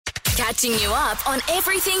Catching you up on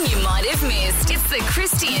everything you might have missed. It's the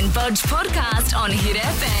Krysti and Bodge podcast on Hit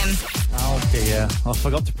FM. Oh dear, I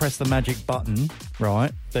forgot to press the magic button,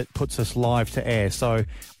 right, that puts us live to air. So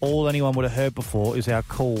all anyone would have heard before is our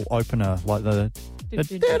call opener, like the you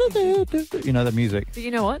know, the music. But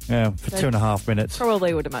you know what? Yeah, for 2.5 minutes.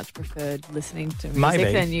 Probably would have much preferred listening to music Maybe,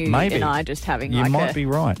 than you maybe. and I just having You like might a be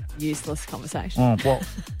right. useless conversation. Oh, well,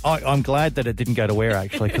 I'm glad that it didn't go to air,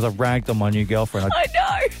 actually, because I ragged on my new girlfriend. I know.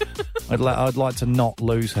 I'd like to not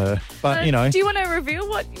lose her, but, you know. Do you want to reveal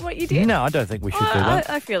what you did? No, I don't think we should do that.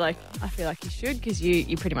 I feel like you should, because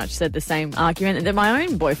you pretty much said the same argument that my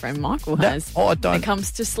own boyfriend Michael has I don't. when it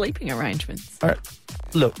comes to sleeping arrangements.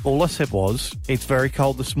 Look, all I said was it's very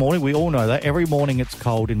cold this morning. We all know that. Every morning it's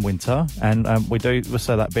cold in winter, and we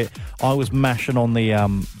say that bit. I was mashing on the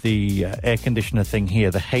air conditioner thing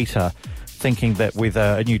here, the heater, thinking that with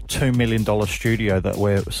a new $2 million studio that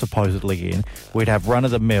we're supposedly in, we'd have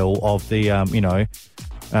run-of-the-mill of the,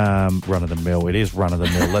 run-of-the-mill. It is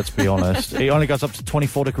run-of-the-mill, let's be honest. It only goes up to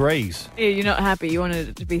 24 degrees. Yeah, you're not happy. You wanted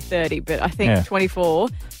it to be 30, but I think 24,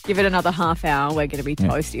 give it another half hour, we're going to be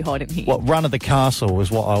toasty hot in here. Well, run-of-the-castle is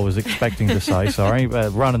what I was expecting to say, sorry.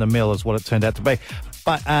 Run-of-the-mill is what it turned out to be.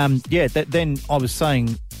 But, then I was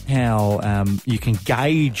saying how you can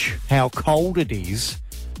gauge how cold it is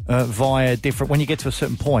via different... When you get to a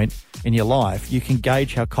certain point in your life, you can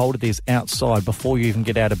gauge how cold it is outside before you even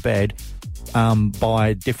get out of bed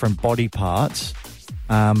by different body parts.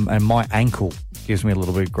 And my ankle gives me a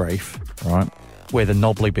little bit of grief, right, where the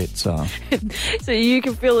knobbly bits are. So you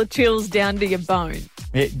can feel the chills down to your bone,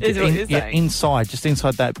 is what you're saying? Inside, just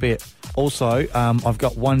inside that bit. Also, I've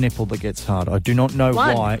got one nipple that gets hard. I do not know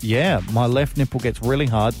why. Yeah, my left nipple gets really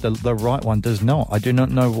hard. The right one does not. I do not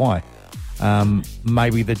know why.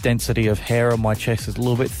 Maybe the density of hair on my chest is a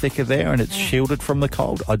little bit thicker there and it's shielded from the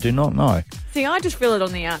cold. I do not know. See, I just feel it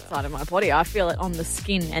on the outside of my body. I feel it on the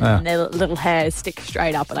skin and then the little hairs stick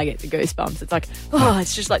straight up and I get the goosebumps. It's like,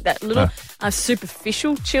 it's just like that little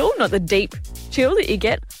superficial chill, not the deep chill that you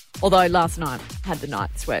get. Although last night I had the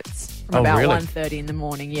night sweats from about 1:30 in the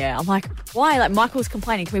morning. Yeah, I'm like, why? Like Michael's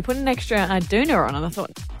complaining, can we put an extra doona on? And I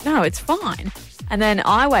thought, no, it's fine. And then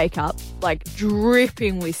I wake up, like,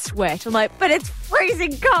 dripping with sweat. I'm like, but it's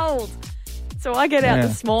freezing cold. So I get out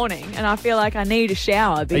this morning and I feel like I need a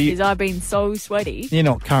shower because I've been so sweaty. You're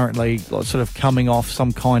not currently sort of coming off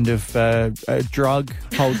some kind of drug,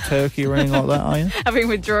 cold turkey or anything like that, are you? Having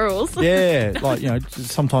withdrawals. Yeah, like, you know,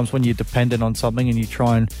 sometimes when you're dependent on something and you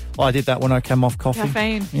try and... Well, I did that when I came off coffee.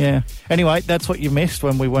 Caffeine. Yeah. Anyway, that's what you missed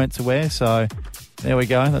when we weren't to air, so... There we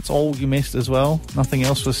go. That's all you missed as well. Nothing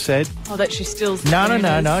else was said. Oh, that she steals No,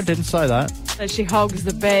 I didn't say that. That she hogs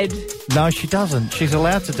the bed. No, she doesn't. She's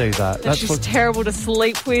allowed to do that. That she's terrible to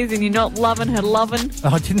sleep with and you're not loving her loving.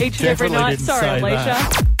 I didn't. Each and every night. Sorry, Alicia.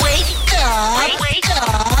 Wake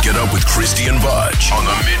up. Get up with Krysti and Bodge on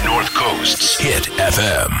the Mid-North Coast's Hit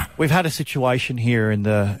FM. We've had a situation here at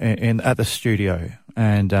the studio,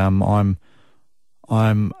 and I'm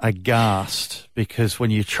aghast because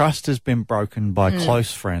when your trust has been broken by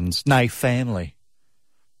close friends, nay, family,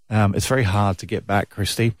 it's very hard to get back,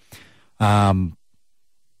 Krysti. I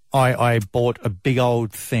bought a big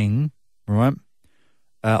old thing, right,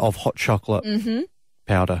 of hot chocolate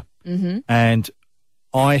powder. Mm-hmm. And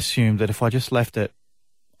I assumed that if I just left it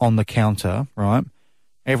on the counter, right,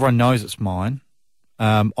 everyone knows it's mine,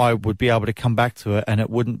 I would be able to come back to it and it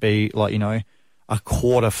wouldn't be like, you know, a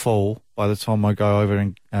quarter full by the time I go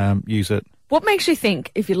over and use it. What makes you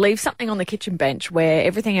think if you leave something on the kitchen bench where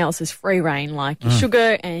everything else is free reign, like your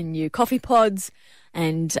sugar and your coffee pods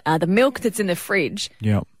and the milk that's in the fridge,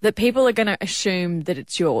 that people are going to assume that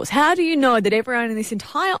it's yours? How do you know that everyone in this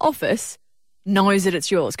entire office knows that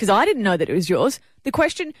it's yours? Because I didn't know that it was yours. The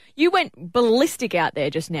question, you went ballistic out there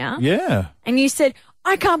just now. Yeah. And you said,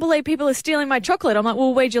 I can't believe people are stealing my chocolate. I'm like,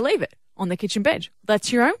 well, where'd you leave it? On the kitchen bench.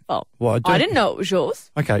 That's your own fault. Well, I didn't know it was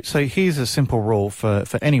yours. Okay, so here's a simple rule for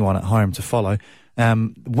anyone at home to follow.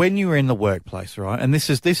 When you're in the workplace, right, and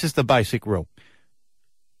this is the basic rule,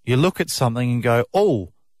 you look at something and go,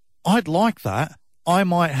 oh, I'd like that. I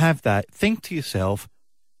might have that. Think to yourself,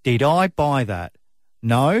 did I buy that?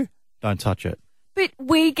 No, don't touch it. But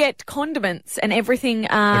we get condiments and everything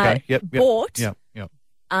bought.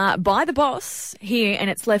 By the boss here, and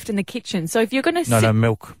it's left in the kitchen. So if you're going to No,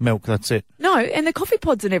 milk, that's it. No, and the coffee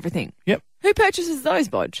pods and everything. Yep. Who purchases those,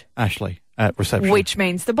 Bodge? Ashley at reception. Which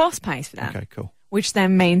means the boss pays for that. Okay, cool. Which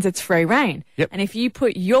then means it's free reign. Yep. And if you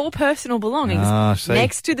put your personal belongings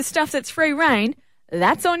next to the stuff that's free reign,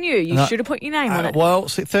 that's on you. You should have put your name on it. Well,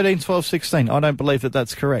 13, 12, 16, I don't believe that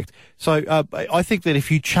that's correct. So I think that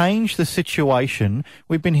if you change the situation,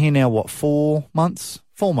 we've been here now, 4 months?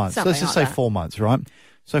 4 months. Something Let's just like say that. 4 months, right?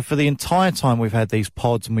 So for the entire time we've had these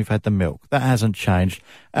pods and we've had the milk, that hasn't changed.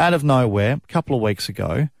 Out of nowhere, a couple of weeks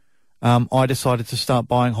ago, I decided to start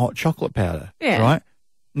buying hot chocolate powder. Yeah. Right?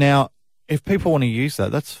 Now, if people want to use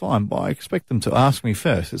that, that's fine, but I expect them to ask me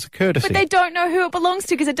first. It's a courtesy. But they don't know who it belongs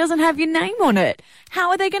to because it doesn't have your name on it.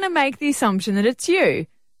 How are they going to make the assumption that it's you?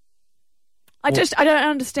 I don't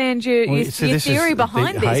understand your theory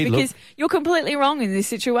behind this because you're completely wrong in this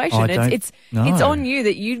situation. It's on you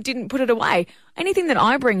that you didn't put it away. Anything that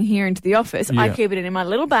I bring here into the office, I keep it in my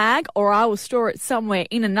little bag or I will store it somewhere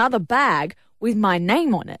in another bag with my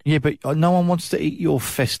name on it. Yeah, but no one wants to eat your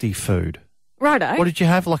festy food. Righto. What did you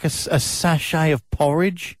have, like a sachet of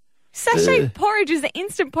porridge? Sachet porridges, the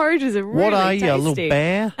instant porridges are really What are you, tasty. a little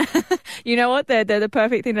bear? You know what? They're the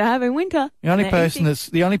perfect thing to have in winter. The only person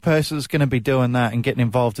that's going to be doing that and getting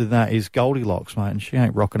involved in that is Goldilocks, mate, and she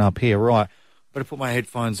ain't rocking up here. Right, better put my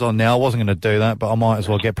headphones on now. I wasn't going to do that, but I might as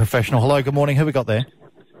well get professional. Hello, good morning. Who we got there?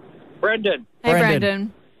 Brendan. Hey,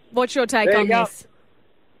 Brendan. What's your take on this?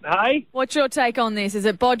 Hey? What's your take on this? Is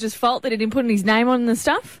it Bodge's fault that he didn't put his name on the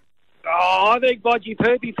stuff? Oh, I think Bodgy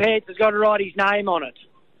Poopy Pants has got to write his name on it.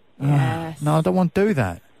 Yes. No, I don't want to do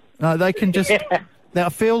that. No, they can just... Now, I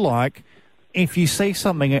feel like if you see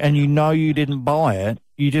something and you know you didn't buy it,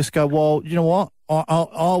 you just go, well, you know what?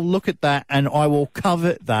 I'll look at that and I will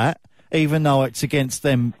covet that, even though it's against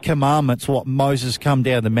them commandments, what Moses come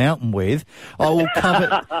down the mountain with. I will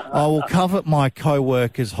covet my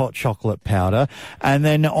co-worker's hot chocolate powder, and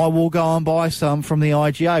then I will go and buy some from the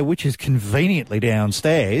IGA, which is conveniently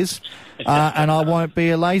downstairs, and I won't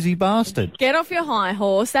be a lazy bastard. Get off your high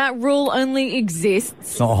horse. That rule only exists.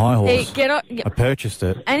 It's not a high horse. I purchased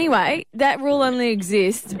it. Anyway, that rule only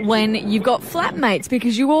exists when you've got flatmates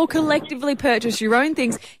because you all collectively purchase your own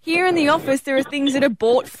things. Here in the office, there are things that are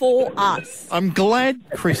bought for us. I'm glad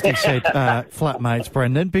Krysti said flatmates,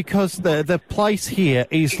 Brendan, because the place here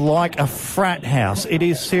is like a frat house. It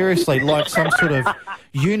is seriously like some sort of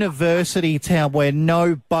university town where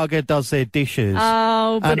no bugger does their dishes.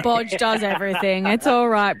 Oh, but Bodge does everything. It's all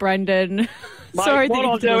right, Brendan. Mate, Sorry what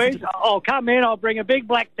I'll do is I'll come in, I'll bring a big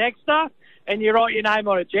black Dexter, and you write your name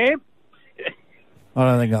on it, champ. I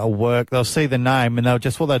don't think that'll work. They'll see the name and they'll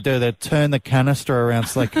turn the canister around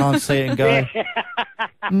so they can't see it and go,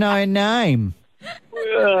 no name.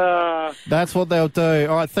 That's what they'll do.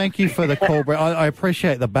 All right, thank you for the call, Brett. I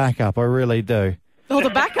appreciate the backup. I really do. Oh, the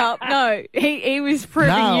backup? No, he was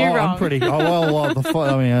proving you wrong. I'm pretty.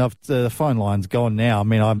 The phone line's gone now. I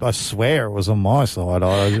mean, I swear it was on my side.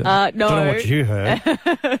 I don't know what you heard.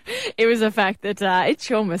 It was the fact that it's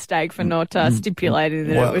your mistake for not stipulating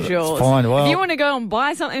that it was yours. It's fine. Well, if you want to go and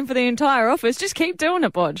buy something for the entire office, just keep doing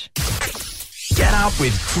it, Bodge. Get up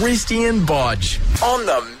with Krysti and Bodge on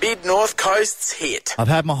the Mid-North Coast's hit. I've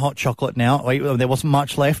had my hot chocolate now. There wasn't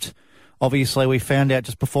much left. Obviously, we found out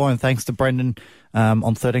just before, and thanks to Brendan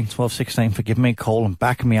on 13, 12, 16 for giving me a call and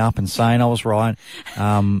backing me up and saying I was right.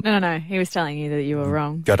 No. He was telling you that you were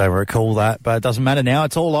wrong. I don't recall that, but it doesn't matter now.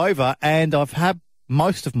 It's all over, and I've had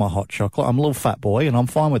most of my hot chocolate. I'm a little fat boy, and I'm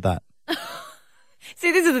fine with that.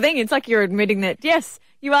 See, this is the thing. It's like you're admitting that, yes,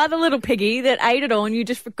 you are the little piggy that ate it all, and you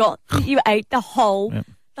just forgot that you ate the whole... Yep.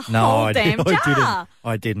 Whole damn jar.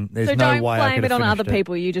 I didn't. There's so no don't way I blame could it have on other finished it.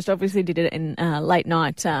 people. You just obviously did it in late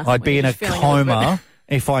night. I'd be in a coma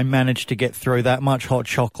if I managed to get through that much hot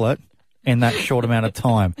chocolate in that short amount of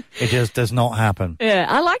time. It just does not happen. Yeah,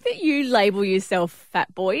 I like that you label yourself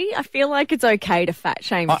fat boy. I feel like it's okay to fat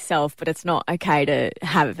shame yourself, but it's not okay to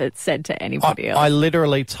have it said to anybody else. I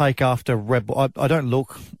literally take after Rebel. I don't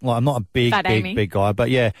look like I'm not a big guy, but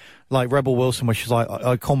yeah, like Rebel Wilson, where she's like,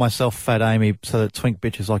 I call myself Fat Amy so that twink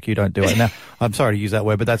bitches like you don't do it. Now, I'm sorry to use that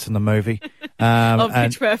word, but that's in the movie.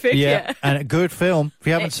 Pitch Perfect, yeah. And a good film. If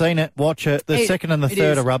you haven't seen it, watch it. The second and the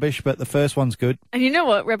third are rubbish, but the first one's good. And you know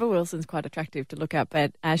what? Rebel Wilson's quite attractive to look at,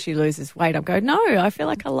 but as she loses weight, I'm going, no, I feel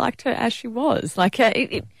like I liked her as she was. Like,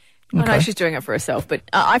 I know she's doing it for herself, but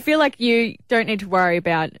I feel like you don't need to worry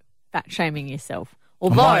about fat shaming yourself.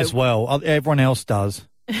 Although, might as well. Everyone else does.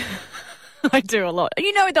 I do a lot.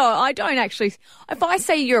 You know, though, I don't actually... If I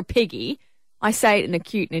say you're a piggy, I say it in a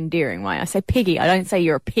cute and endearing way. I say piggy. I don't say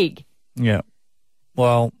you're a pig. Yeah.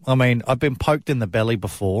 Well, I mean, I've been poked in the belly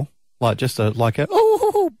before. Like, just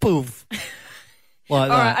oh, poof. Like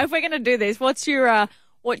all that. right, if we're going to do this, what's your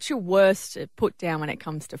worst put down when it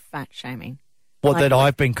comes to fat shaming? What, that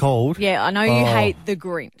I've been called? Yeah, I know you hate the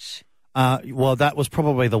Grinch. Well, that was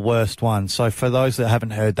probably the worst one. So for those that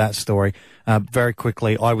haven't heard that story, very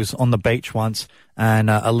quickly, I was on the beach once and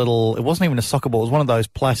it wasn't even a soccer ball. It was one of those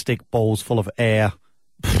plastic balls full of air.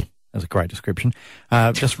 That's a great description.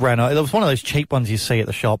 Just ran over. It was one of those cheap ones you see at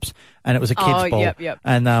the shops, and it was a kid's ball. Yep.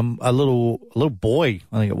 And a little boy,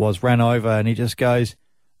 I think it was, ran over, and he just goes,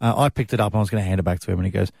 I picked it up and I was going to hand it back to him, and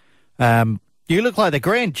he goes, you look like the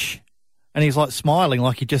Grinch. And he's like smiling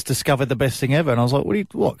like he just discovered the best thing ever. And I was like,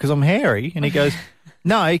 what, because I'm hairy? And he goes,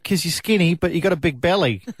 no, because you're skinny, but you got a big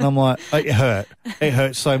belly. And I'm like, it hurt. It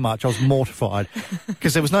hurt so much. I was mortified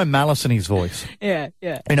because there was no malice in his voice. Yeah.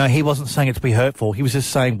 You know, he wasn't saying it to be hurtful. He was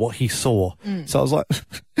just saying what he saw. So I was like,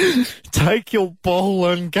 take your ball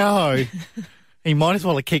and go. He might as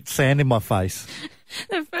well have kicked sand in my face.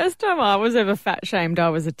 The first time I was ever fat shamed, I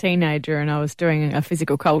was a teenager and I was doing a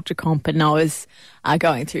physical culture comp and I was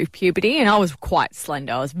going through puberty and I was quite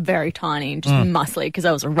slender. I was very tiny and just muscly because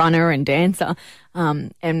I was a runner and dancer.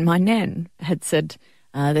 And my nan had said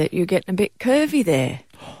that you're getting a bit curvy there.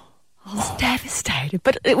 I was devastated,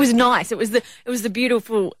 but it was nice. It was the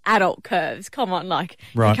beautiful adult curves. Come on, like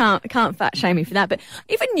right. You can't fat shame me for that. But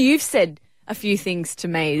even you've said a few things to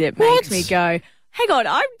me that makes me go, hang on,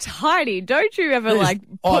 I'm tiny. Don't you ever,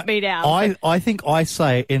 put me down. I think I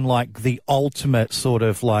say in, the ultimate sort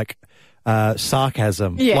of,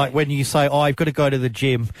 sarcasm. Yeah. Like when you say, I've got to go to the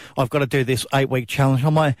gym. I've got to do this 8-week challenge.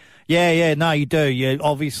 I'm like, yeah, no, you do. Yeah,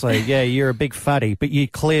 obviously, yeah, you're a big fatty. But you're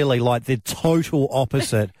clearly, the total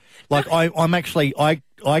opposite. I'm actually...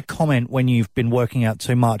 I comment when you've been working out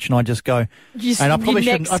too much, and I just go, and I probably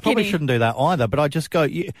shouldn't do that either. But I just go,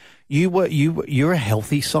 you're a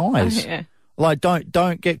healthy size. Yeah.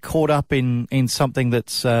 Don't get caught up in something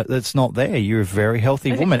that's not there. You're a very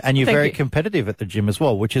healthy woman, and you're very competitive at the gym as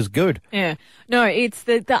well, which is good. Yeah. No, it's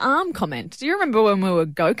the arm comment. Do you remember when we were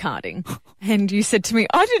go-karting and you said to me,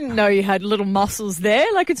 I didn't know you had little muscles there.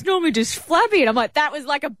 It's normally just flabby. And I'm like, that was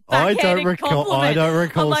like a backhanded compliment. I don't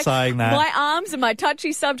recall saying that. My arms are my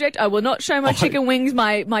touchy subject. I will not show my chicken wings.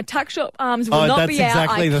 My tuck shop arms will not be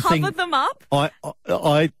exactly out. I covered them up.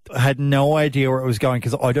 I had no idea where it was going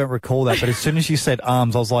because I don't recall that. But as soon as you said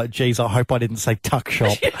arms, I was like, geez, I hope I didn't say tuck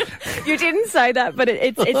shop. You didn't say that, but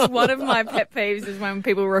it's one of my pet peeves is when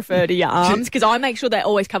people refer to your arms because I make sure they're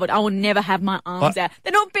always covered. I will never have my arms out.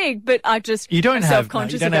 They're not big, but I just am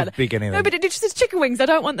self-conscious about it. Big anything. No, but it's just chicken wings. I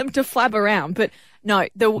don't want them to flab around. But no,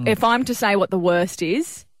 if I'm to say what the worst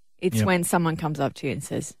is, it's when someone comes up to you and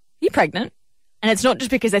says, "You're pregnant," and it's not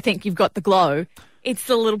just because they think you've got the glow. It's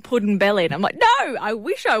the little pudding belly, and I'm like, no, I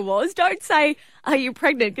wish I was. Don't say, "Are you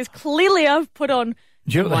pregnant?" Because clearly I've put on.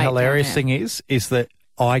 Do you know what the hilarious thing is? Is that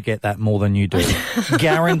I get that more than you do.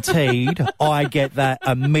 Guaranteed, I get that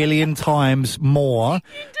 1,000,000 times more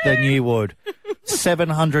than you would.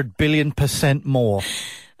 700 billion% more.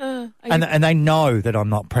 And they know that I'm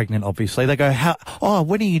not pregnant, obviously. They go,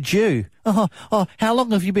 when are you due? How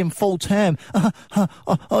long have you been full term?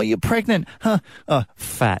 You're pregnant.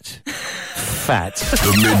 Fat.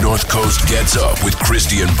 The Mid-North Coast gets up with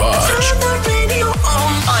Krysti and Bodge.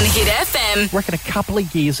 On Hit FM. I reckon a couple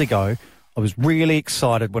of years ago, I was really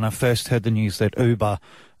excited when I first heard the news that Uber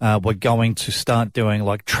were going to start doing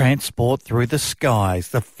transport through the skies,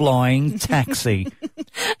 the flying taxi.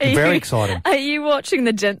 Very exciting. Are you watching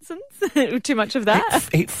the Jetsons? Too much of that?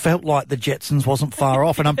 It felt like the Jetsons wasn't far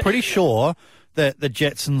off, and I'm pretty sure that the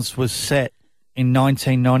Jetsons was set in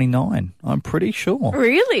 1999. I'm pretty sure.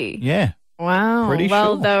 Really? Yeah. Wow. Pretty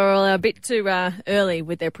sure. They were a bit too early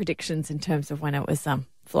with their predictions in terms of when it was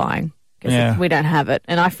flying. Yeah. We don't have it.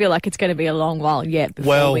 And I feel like it's going to be a long while yet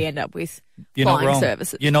before we end up with flying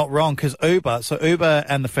services. You're not wrong, because Uber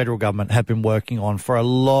and the federal government have been working on for a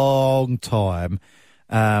long time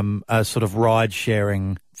a sort of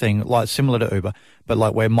ride-sharing thing, similar to Uber,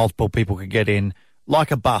 but where multiple people could get in,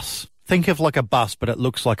 like a bus. Think of like a bus, but it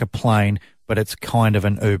looks like a plane, but it's kind of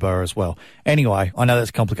an Uber as well. Anyway, I know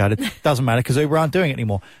that's complicated. Doesn't matter because Uber aren't doing it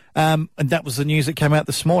anymore. And that was the news that came out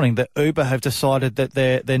this morning, that Uber have decided that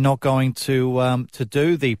they're not going to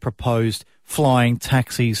do the proposed flying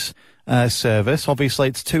taxis service. Obviously,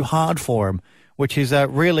 it's too hard for them, which is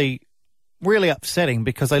really, really upsetting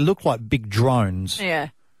because they look like big drones. Yeah.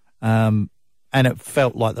 And it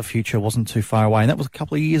felt like the future wasn't too far away. And that was a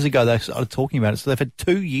couple of years ago they started talking about it. So they've had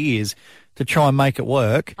 2 years to try and make it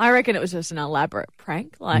work. I reckon it was just an elaborate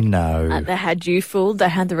prank. No. They had you fooled. They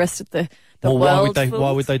had the rest of the world fooled.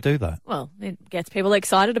 Why would they do that? Well, it gets people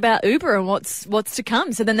excited about Uber and what's to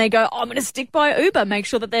come. So then they go, I'm going to stick by Uber, make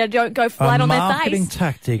sure that they don't go flat on their face. A marketing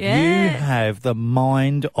tactic. Yeah. You have the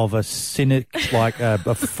mind of a cynic, like a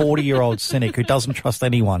 40-year-old cynic who doesn't trust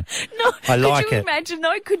anyone. No, I like could you imagine,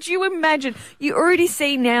 though? Could you imagine? You already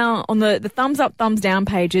see now on the thumbs up, thumbs down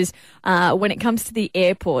pages when it comes to the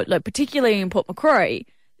airport, particularly in Port Macquarie,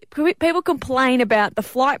 people complain about the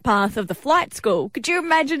flight path of the flight school. Could you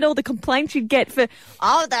imagine all the complaints you'd get for,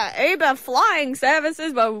 the Uber flying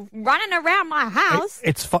services were running around my house?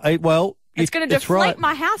 It's going to deflate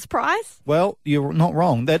my house price. Well, you're not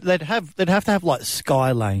wrong. They'd have to have like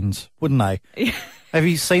sky lanes, wouldn't they? Have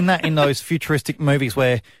you seen that in those futuristic movies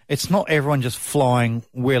where it's not everyone just flying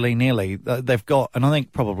willy-nilly? They've got, and I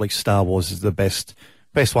think probably Star Wars is the best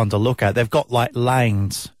one to look at. They've got like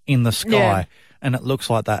lanes in the sky, and it looks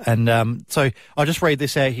like that. And so I'll just read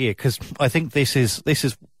this out here because I think this is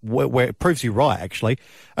where it proves you right, actually.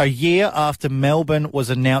 A year after Melbourne was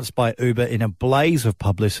announced by Uber in a blaze of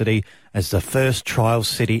publicity as the first trial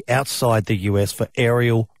city outside the US for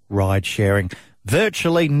aerial ride sharing,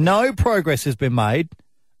 virtually no progress has been made.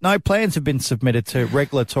 No plans have been submitted to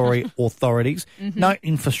regulatory authorities. No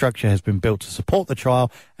infrastructure has been built to support the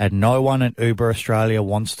trial, and no one at Uber Australia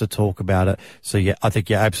wants to talk about it. So, yeah, I think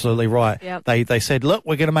you're absolutely right. Yep. They said, look,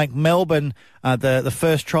 we're going to make Melbourne the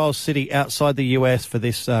first trial city outside the US for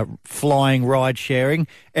this flying ride sharing.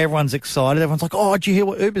 Everyone's excited. Everyone's like, oh, did you hear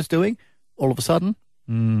what Uber's doing? All of a sudden,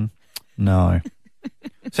 no.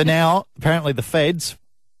 So now, apparently the feds...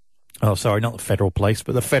 Oh, sorry, not the federal police,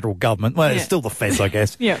 but the federal government. Well, it's still the feds, I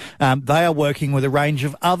guess. Yeah. They are working with a range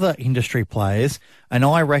of other industry players, and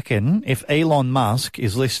I reckon if Elon Musk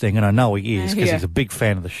is listening, and I know he is because he's a big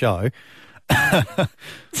fan of the show,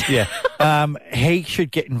 he should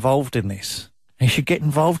get involved in this. He should get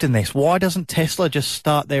involved in this. Why doesn't Tesla just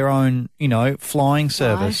start their own, flying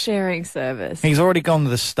service? Sharing service. He's already gone to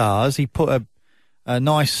the stars. He put a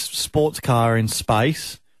nice sports car in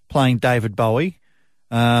space playing David Bowie.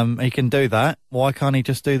 He can do that. Why can't he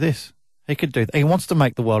just do this? He could do that. He wants to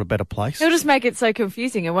make the world a better place. He'll just make it so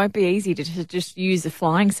confusing. It won't be easy to just use the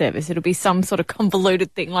flying service. It'll be some sort of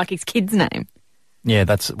convoluted thing like his kid's name. Yeah,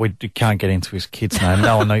 we can't get into his kid's name.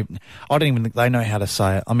 No one know. I don't even think they know how to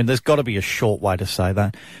say it. I mean, there's got to be a short way to say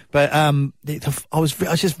that. But I was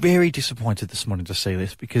just very disappointed this morning to see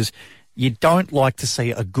this because you don't like to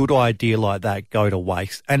see a good idea like that go to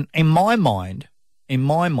waste. And in my mind,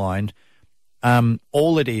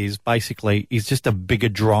 all it is basically is just a bigger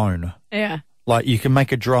drone. Yeah. Like you can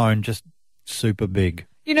make a drone just super big.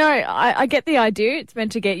 I get the idea. It's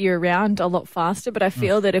meant to get you around a lot faster, but I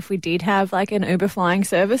feel that if we did have like an Uber flying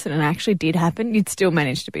service and it actually did happen, you'd still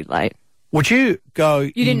manage to be late. Would you go...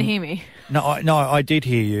 You didn't hear me. No, I did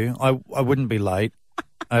hear you. I wouldn't be late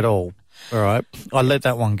at all. All right. I let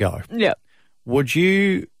that one go. Yeah. Would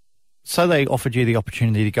you... So they offered you the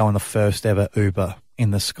opportunity to go on the first ever Uber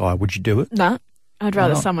in the sky. Would you do it? No. I'd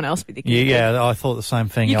rather someone else be the guinea pig. Yeah, I thought the same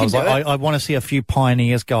thing. I was like, I want to see a few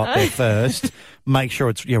pioneers go up there first, make sure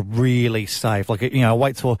it's really safe. Like,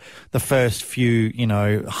 wait till the first few,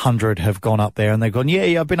 100 have gone up there and they've gone,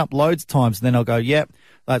 yeah, I've been up loads of times. And then I'll go, yep,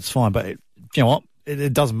 that's fine. But you know what?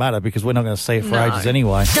 It doesn't matter because we're not going to see it for ages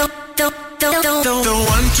anyway. The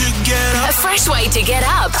one to get up. A fresh way to get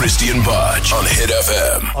up. Krysti and Bodge on Hit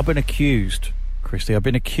FM. I've been accused, Krysti,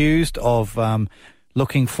 of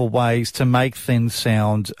looking for ways to make things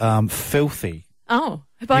sound filthy. Oh,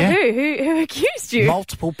 by who? Who accused you?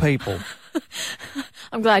 Multiple people.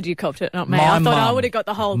 I'm glad you copped it, not me. I thought I would have got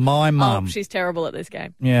the whole. My mum. Oh, she's terrible at this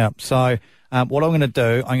game. Yeah. So what I'm going to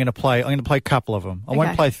do, I'm going to play a couple of them. I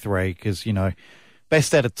won't play three because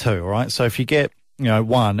best out of two. All right. So if you get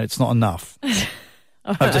one, it's not enough.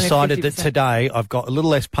 I've decided that today I've got a little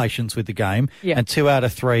less patience with the game, and 2 out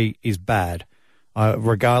of 3 is bad.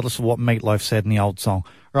 Regardless of what Meatloaf said in the old song.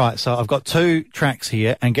 Right, so I've got 2 tracks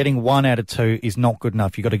here, and getting 1 out of 2 is not good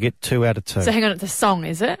enough. You've got to get 2 out of 2. So hang on, it's a song,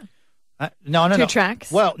 is it? No. 2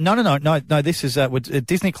 tracks? Well, no, this is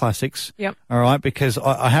Disney classics. Yep. All right, because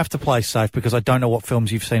I have to play safe because I don't know what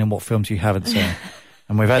films you've seen and what films you haven't seen.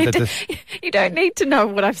 And we've had You don't need to know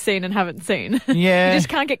what I've seen and haven't seen. Yeah. You just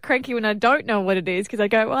can't get cranky when I don't know what it is because I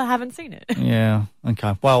go, well, I haven't seen it. Yeah,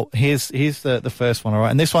 okay. Well, here's the first one, all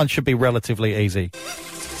right? And this one should be relatively easy.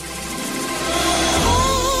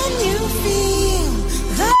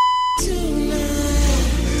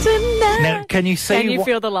 Now, can you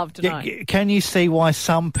feel the love tonight? Can you see why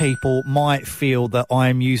some people might feel that I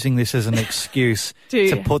am using this as an excuse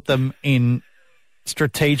to put them in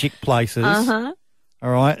strategic places? Uh-huh. All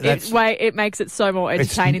right. It makes it so more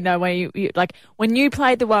entertaining though. When you like when you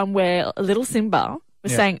played the one where little Simba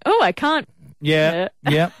was saying, "Oh, I can't." Yeah.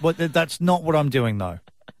 But that's not what I'm doing though.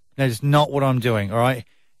 That is not what I'm doing. All right.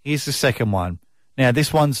 Here's the second one. Now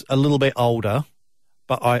this one's a little bit older,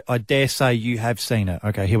 but I dare say you have seen it.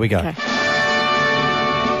 Okay, here we go. Okay.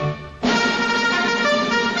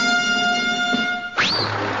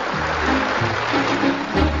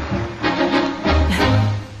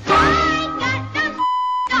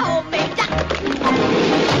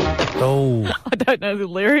 Oh. I don't know the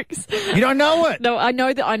lyrics. You don't know it? No, I know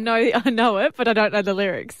it, but I don't know the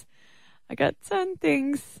lyrics. I got some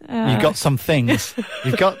things. You got some things.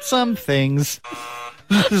 You got some things.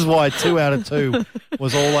 This is why 2 out of 2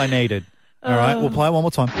 was all I needed. All right, we'll play it one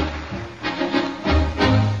more time.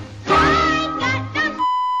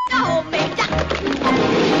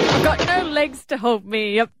 I've got no legs to hold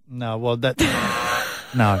me up. No, well,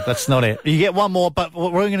 no, that's not it. You get one more, but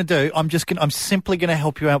what we're going to do, I'm simply going to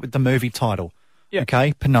help you out with the movie title. Yeah.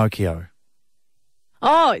 Okay, Pinocchio.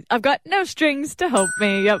 Oh, I've got no strings to hold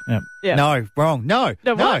me up. Yeah. Yeah. No, wrong. No.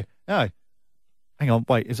 No, No. what? No. Hang on.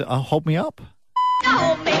 Wait. Is it Hold Me Up?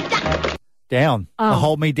 Hold me down. Down. Oh.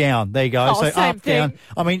 Hold Me Down. There you go. Oh, so same up, thing. down.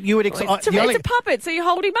 I mean, you would It's expect. a puppet, so you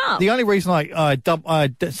hold him up. The only reason I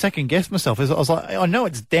second guessed myself is I was like, I know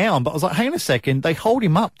it's down, but I was like, hang on a second, they hold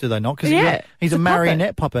him up, do they not? Because Yeah, he's it's a a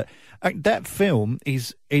marionette puppet. That film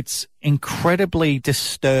it's incredibly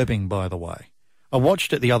disturbing, by the way. I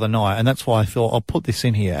watched it the other night, and that's why I thought I'll put this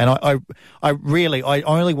in here. And I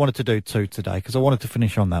only wanted to do 2 today because I wanted to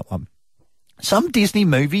finish on that one. Some Disney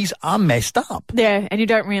movies are messed up. Yeah, and you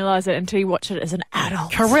don't realise it until you watch it as an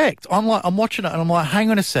adult. Correct. I'm watching it and I'm like,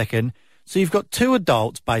 hang on a second. So you've got 2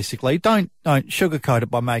 adults basically. Don't sugarcoat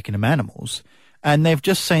it by making them animals. And they've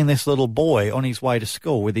just seen this little boy on his way to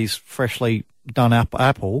school with his freshly done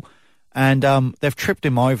apple, and they've tripped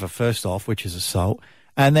him over first off, which is assault.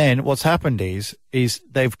 And then what's happened is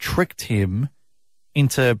they've tricked him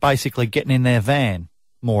into basically getting in their van,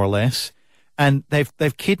 more or less. And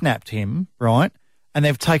they've kidnapped him, right? And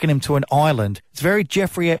they've taken him to an island. It's very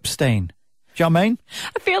Jeffrey Epstein. Do you know what I mean?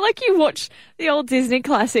 I feel like you watch the old Disney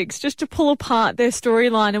classics just to pull apart their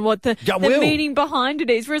storyline and what the meaning behind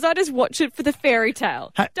it is, whereas I just watch it for the fairy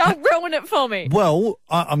tale. Don't ruin it for me. Well,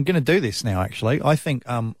 I'm going to do this now, actually. I think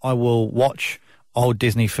I will watch old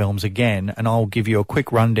Disney films again, and I'll give you a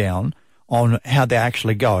quick rundown on how they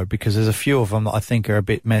actually go, because there's a few of them that I think are a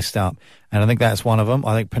bit messed up, and I think that's one of them.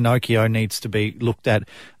 I think Pinocchio needs to be looked at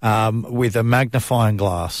with a magnifying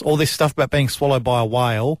glass. All this stuff about being swallowed by a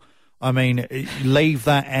whale, I mean, leave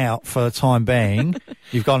that out for the time being.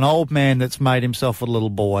 You've got an old man that's made himself a little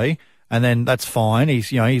boy, and then that's fine.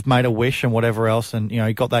 He's made a wish and whatever else, and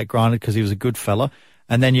he got that granted because he was a good fella.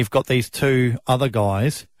 And then you've got these 2 other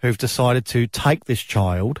guys who've decided to take this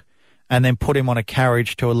child and then put him on a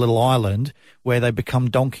carriage to a little island where they become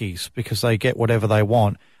donkeys because they get whatever they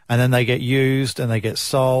want. And then they get used and they get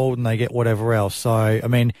sold and they get whatever else. So, I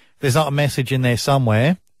mean, there's not a message in there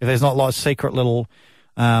somewhere. If there's not like a secret little,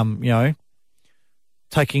 taking,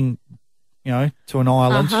 to an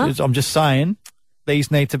island. I'm just saying,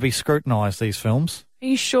 these need to be scrutinised, these films. Are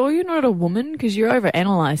you sure you're not a woman? Because you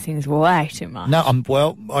overanalyze things way too much. No, I'm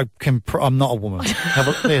not a woman.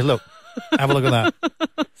 Here, look. Have a look at that.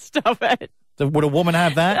 Stop it. Would a woman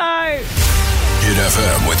have that? No. Hit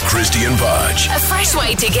FM with Krysti and Bodge. A fresh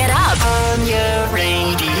way to get up. On your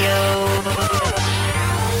radio.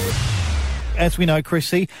 As we know,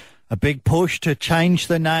 Krysti, a big push to change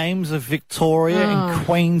the names of Victoria and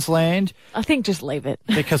Queensland. I think just leave it.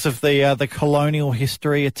 Because of the colonial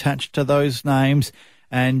history attached to those names.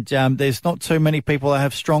 And there's not too many people that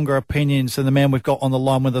have stronger opinions than the man we've got on the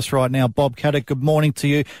line with us right now. Bob Caddick, good morning to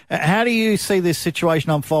you. How do you see this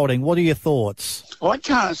situation unfolding? What are your thoughts? I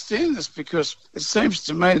can't understand this because it seems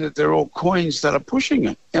to me that they're all Queens that are pushing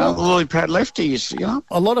it. The lily pad lefties,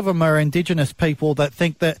 A lot of them are Indigenous people that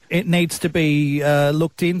think that it needs to be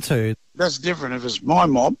looked into. That's different if it's my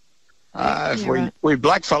mob. If we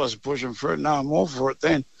black fellas are pushing for it, no, I'm all for it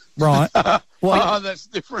then. Right. Well, that's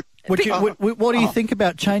different. What do you think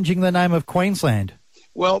about changing the name of Queensland?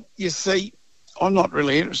 Well, you see, I'm not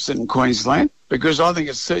really interested in Queensland because I think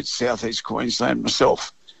it suits southeast Queensland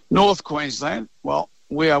myself. North Queensland, well,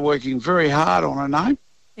 we are working very hard on a name.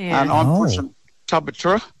 Yeah. And I'm pushing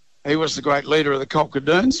Tabatura. He was the great leader of the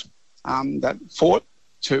Cockatoons that fought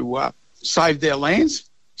to save their lands.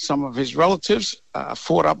 Some of his relatives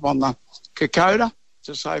fought up on the Kokoda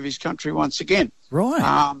to save his country once again.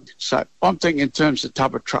 Right. So I'm thinking in terms of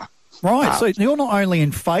Tabatura. Right, so you're not only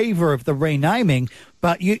in favour of the renaming,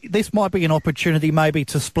 but this might be an opportunity maybe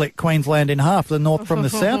to split Queensland in half, the north from the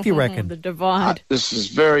south, you reckon? The divide. This is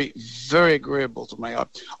very, very agreeable to me.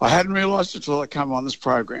 I hadn't realised until I came on this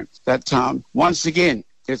program that, once again,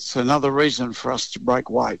 it's another reason for us to break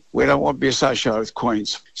weight. We don't want to be associated with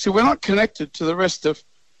Queens. So we're not connected to the rest of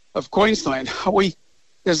Queensland.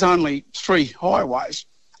 There's only 3 highways,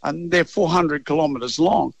 and they're 400 kilometres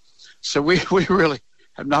long. So we really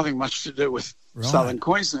have nothing much to do with southern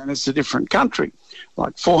Queensland. It's a different country,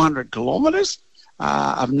 like 400 kilometres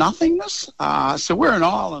of nothingness. So we're an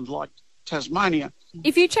island like Tasmania,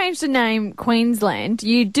 If you change the name Queensland,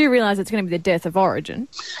 you do realise it's going to be the death of origin.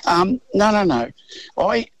 No.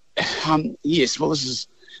 Yes, well, this is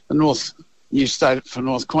the new state for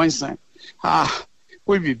North Queensland.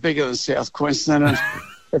 We'd be bigger than South Queensland. And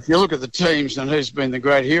if you look at the teams and who's been the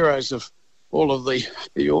great heroes of all of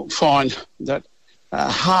you'll find that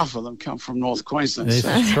half of them come from North Queensland.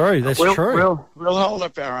 That's true. That's true. We'll hold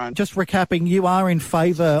up our own. Just recapping, you are in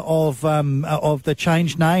favour of the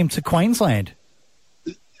changed name to Queensland.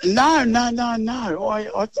 No.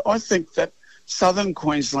 I think that Southern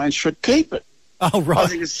Queensland should keep it. Oh, right. I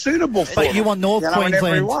think it's suitable for But you want North in every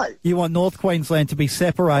Queensland. way. You want North Queensland to be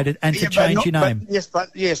separated and to change your name.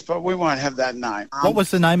 But we won't have that name. What was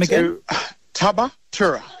the name again?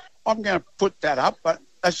 Tabatura. I'm going to put that up, but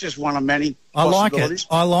that's just one of many possibilities.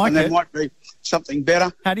 I like it. And there might be something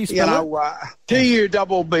better. How do you spell it?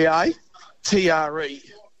 Tubbatre. TRE.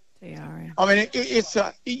 I mean, it's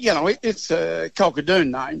a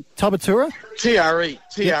Cockatoon name. Tabatura? TRE.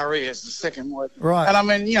 TRE is the second word. Right. And I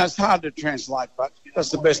mean, it's hard to translate, but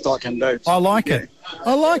that's the best I can do. I like it.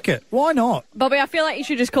 I like it. Why not? Bobby, I feel like you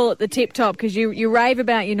should just call it the Tip Top because you rave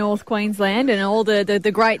about your North Queensland and all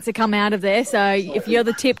the greats that come out of there. So if you're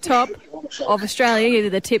the Tip Top of Australia,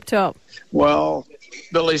 you're the Tip Top. Well,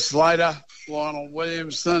 Billy Slater, Lionel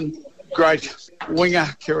Williamson, great winger,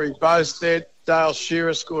 Kerry Bowstead, Dale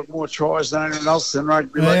Shearer scored more tries than anyone else in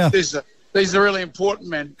rugby league. These are really important,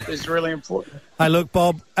 men. These are really important. Hey, look,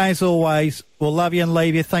 Bob, as always, we'll love you and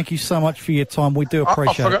leave you. Thank you so much for your time. We do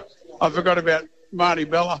appreciate it. I forgot about Marty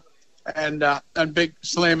Bella and Big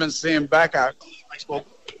Slim and Sam Backo. Thanks, Bob.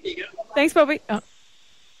 Thanks, Bobby. Oh.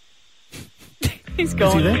 He's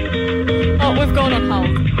gone. Is he there? Oh, we've gone on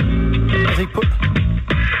hold. Has he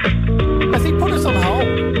put us on hold?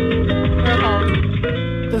 We're on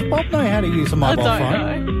hold. Does Bob know how to use a mobile phone?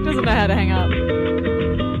 I don't know. Doesn't know how to hang up.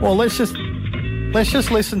 Well, let's just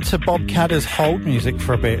listen to Bob Catter's hold music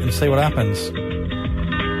for a bit and see what happens.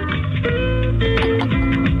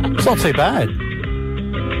 It's not too bad.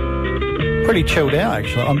 Pretty chilled out,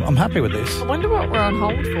 actually. I'm happy with this. I wonder what we're on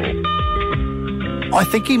hold for. I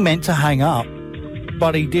think he meant to hang up,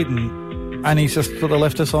 but he didn't, and he's just sort of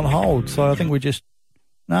left us on hold. So I think we just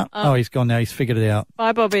Oh, he's gone now. He's figured it out.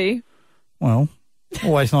 Bye, Bobby. Well,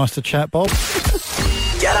 always nice to chat, Bob.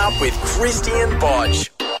 Get up with Krysti and Bodge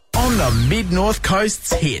on the Mid-North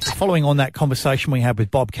Coast's hit. Following on that conversation we had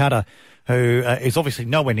with Bob Catter, who is obviously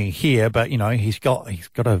nowhere near here, but he's got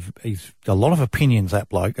a lot of opinions. That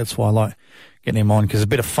bloke. That's why I like getting him on, because it's a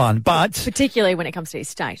bit of fun. But particularly when it comes to his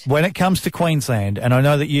state. When it comes to Queensland, and I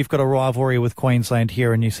know that you've got a rivalry with Queensland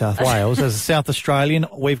here in New South Wales. As a South Australian,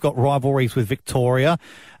 we've got rivalries with Victoria.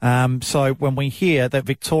 So when we hear that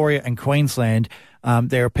Victoria and Queensland,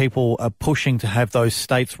 there are people pushing to have those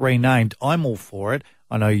states renamed, I'm all for it.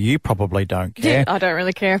 I know you probably don't care. I don't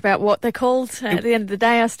really care about what they're called. At the end of the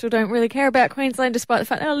day, I still don't really care about Queensland, despite the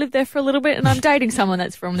fact that I lived there for a little bit and I'm dating someone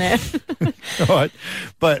that's from there. Right.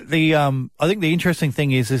 But I think the interesting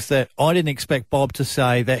thing is that I didn't expect Bob to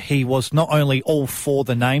say that he was not only all for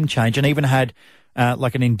the name change and even had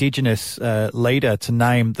like an Indigenous leader to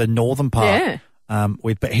name the northern part. Yeah.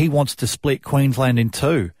 But he wants to split Queensland in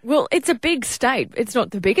two. Well, it's a big state. It's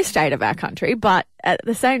not the biggest state of our country, but at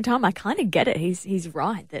the same time, I kind of get it. He's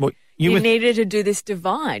right that you needed to do this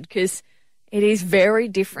divide because it is very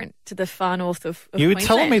different to the far north of You were Queensland.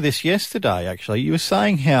 telling me this yesterday, actually. You were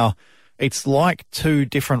saying how it's like two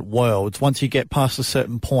different worlds once you get past a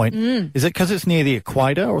certain point. Is it because it's near the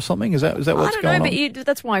equator or something? Is that what's going on? I don't know, but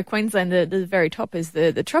that's why Queensland, the very top, is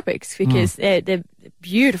the tropics because they're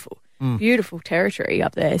beautiful. Beautiful territory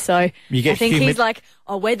up there. So I think he's like,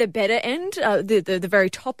 we're the better end, the very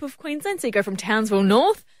top of Queensland. So you go from Townsville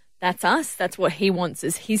north, that's us. That's what he wants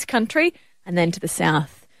as his country. And then to the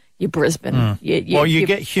south, you're Brisbane. You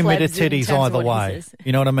get humidities either way.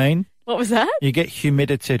 You know what I mean? What was that? You get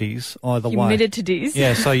humidities either way. Humidities?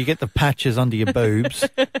 Yeah, so you get the patches under your boobs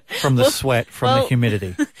from the sweat, from the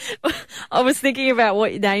humidity. I was thinking about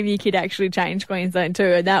what name you could actually change Queensland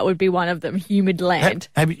to, and that would be one of them, Humid Land.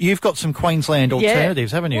 You've got some Queensland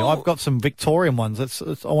alternatives, haven't you? Well, I've got some Victorian ones. I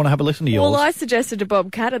want to have a listen to yours. Well, I suggested to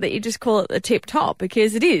Bob Catter that you just call it the tip top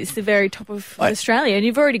because it is the very top of Australia, and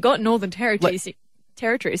you've already got Northern Territory,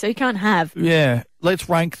 so you can't have... Yeah, let's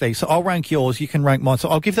rank these. So I'll rank yours, you can rank mine. So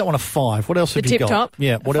I'll give that one a 5. What else have you got? The tip top?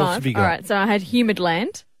 Yeah, what else have you got? All right, so I had Humid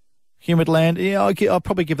Land. Humid Land, yeah, I'll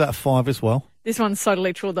probably give that a 5 as well. This one's so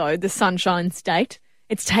literal, though, the Sunshine State.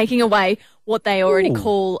 It's taking away what they already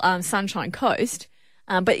call Sunshine Coast.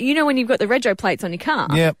 But you know when you've got the rego plates on your car?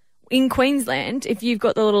 Yeah. in Queensland, if you've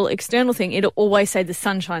got the little external thing, it'll always say the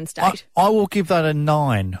Sunshine State. I will give that a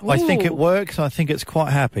 9. I think it Ooh. works. I think it's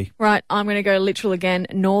quite happy. Right, I'm going to go literal again,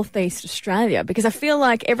 Northeast Australia, because I feel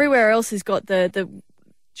like everywhere else has got the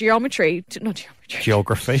geography.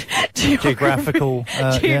 Geographical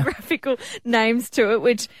names to it,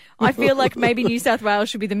 which I feel like maybe New South Wales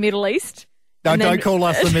should be the Middle East. No, don't call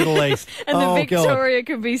us the Middle East. And oh, the Victoria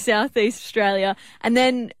God. can be Southeast Australia. And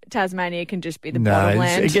then Tasmania can just be the bottom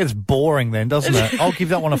land. It gets boring then, doesn't it? I'll give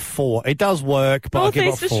that one a 4. It does work, but I'll give it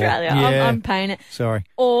a 4. Northeast Australia, Yeah. I'm paying it. Sorry.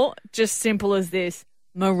 Or, just simple as this,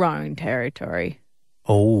 Maroon territory.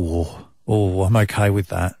 Oh, I'm okay with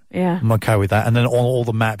that. Yeah. I'm okay with that. And then on all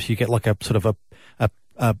the maps, you get like a sort of a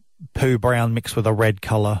poo brown mixed with a red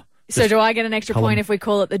colour. So do I get an extra point if we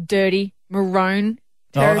call it the dirty maroon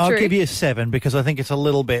territory? I'll give you a 7 because I think it's a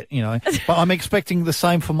little bit, but I'm expecting the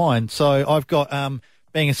same for mine. So I've got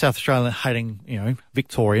being a South Australian hating,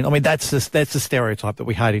 Victorian. I mean, that's the stereotype that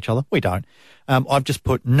we hate each other. We don't. I've just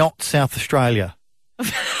put not South Australia.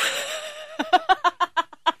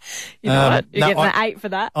 You know what? You're getting an 8 for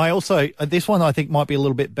that. I also, this one I think might be a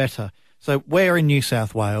little bit better. So we're in New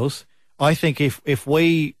South Wales. I think if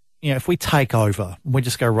we take over, we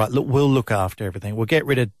just go, right, look, we'll look after everything. We'll get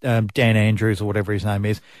rid of Dan Andrews or whatever his name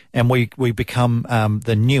is, and we become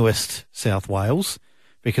the newest South Wales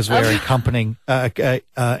because we're encompassing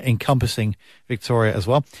Victoria as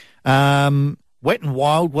well. Wet and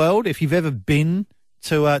Wild World, if you've ever been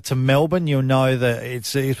to Melbourne, you'll know that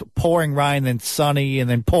it's pouring rain, then sunny, and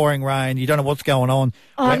then pouring rain. You don't know what's going on.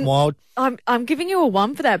 Wet and Wild. I'm giving you a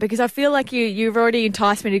 1 for that because I feel like you've already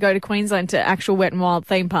enticed me to go to Queensland to actual Wet and Wild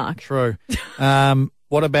theme park. True.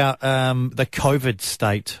 What about the COVID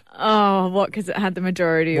state? Oh, what? Because it had the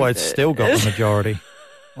majority of it's still got the majority.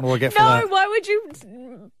 What do I get for that? No, why would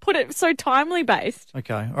you put it so timely based?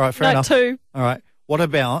 Okay. All right, fair enough. 2. All right. What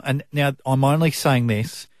about, and now I'm only saying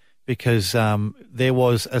this because there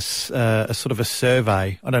was a sort of a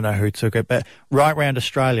survey, I don't know who took it, but right around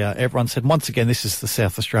Australia, everyone said, once again, this is the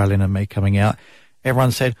South Australian and me coming out,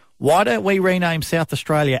 everyone said, why don't we rename South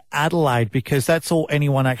Australia Adelaide because that's all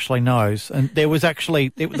anyone actually knows. And there was actually,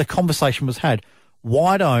 the conversation was had,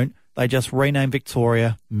 why don't they just rename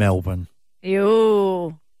Victoria Melbourne?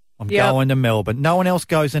 Ew. I'm going to Melbourne. No one else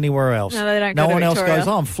goes anywhere else. No, they don't go to one else Victoria. goes,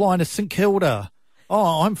 I'm flying to St Kilda.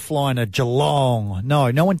 Oh, I'm flying to Geelong.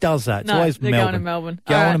 No one does that. It's always they're Melbourne. going to Melbourne.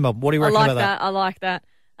 Going to Melbourne. What do you reckon about that? I like that.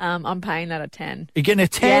 I'm paying that a 10. You're getting a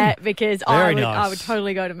 10? Yeah, because I nice. would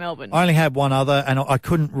totally go to Melbourne. I only had one other, and I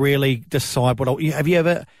couldn't really decide have you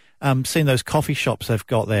ever seen those coffee shops they've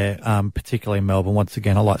got there, particularly in Melbourne? Once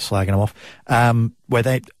again, I like slagging them off, where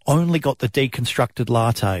they only got the deconstructed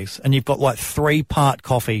lattes, and you've got like 3-part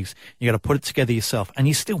coffees. You got to put it together yourself, and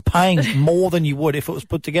you're still paying more than you would if it was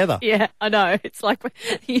put together. Yeah, I know. It's like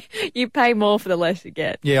you pay more for the less you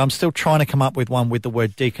get. Yeah, I'm still trying to come up with one with the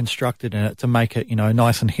word deconstructed in it to make it,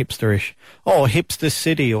 nice and hipsterish. Oh, hipster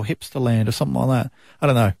city or hipster land or something like that. I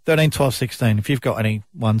don't know. 13, 12, 16. If you've got any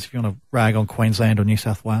ones, if you want to rag on Queensland or New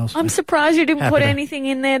South Wales. I'm surprised you didn't Happy put to. anything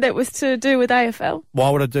in there that was to do with AFL. Why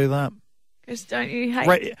would I do that? Because don't you hate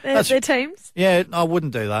Right, their teams? Yeah, I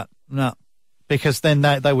wouldn't do that. No. Because then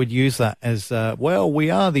they would use that as, we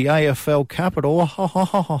are the AFL capital. Ha, ha,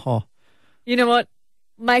 ha, ha, ha. You know what?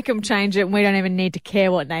 Make them change it and we don't even need to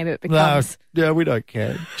care what name it becomes. No, yeah, we don't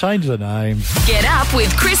care. Change the name. Get up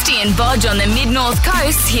with Krysti and Bodge on the Mid-North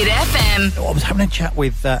Coast Hit FM. I was having a chat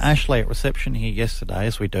with Ashley at reception here yesterday,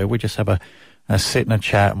 as we do. We just have a sit and a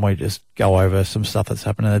chat and we just go over some stuff that's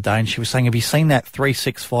happened in the day. And she was saying, have you seen that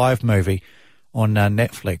 365 movie on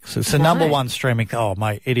Netflix? It's the number one streaming. Oh,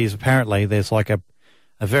 mate, it is. Apparently, there's like a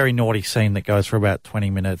very naughty scene that goes for about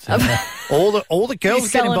 20 minutes. And all the girls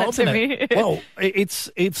get involved in it. Well,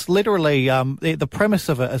 it's literally the premise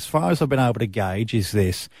of it, as far as I've been able to gauge, is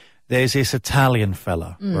this. There's this Italian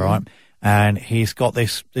fella, right? And he's got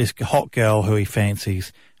this hot girl who he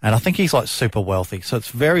fancies. And I think he's like super wealthy. So it's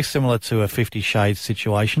very similar to a 50 Shades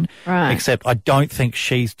situation. Right. Except I don't think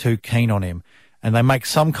she's too keen on him. And they make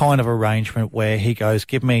some kind of arrangement where he goes,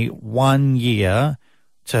 give me 1 year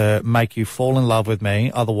to make you fall in love with me.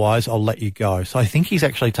 Otherwise, I'll let you go. So I think he's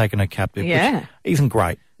actually taken her captive. Yeah. Which isn't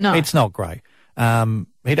great. No. It's not great.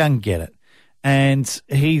 He doesn't get it. And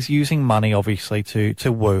he's using money, obviously,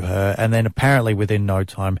 to woo her. And then apparently within no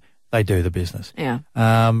time, they do the business. Yeah.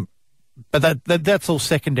 But that's all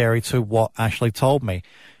secondary to what Ashley told me.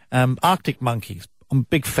 Arctic Monkeys. I'm a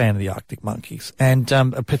big fan of the Arctic Monkeys. And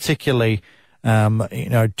particularly, Do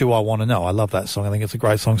I Want to Know? I love that song. I think it's a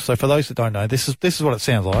great song. So for those that don't know, this is what it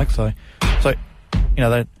sounds like. So that...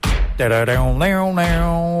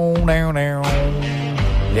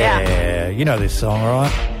 Yeah, you know this song,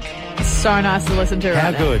 right? so nice to listen to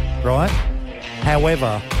How right now. good, right?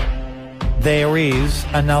 However, there is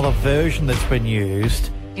another version that's been used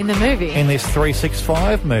In the movie. in this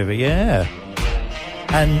 365 movie, yeah.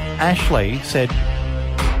 And Ashley said,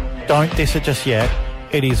 don't diss it just yet.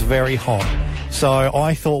 It is very hot. So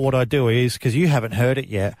I thought what I'd do is, because you haven't heard it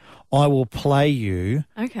yet, I will play you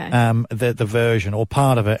Okay. the version, or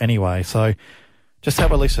part of it anyway. So just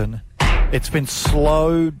have a listen. It's been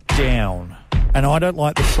slowed down, and I don't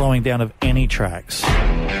like the slowing down of any tracks. Oh,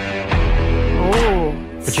 But you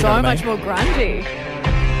know so what I much mean? more grungy.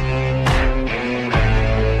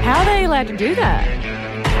 How are they allowed to do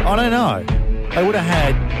that? I don't know. They would have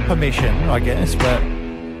had permission, I guess, but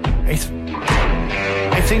it's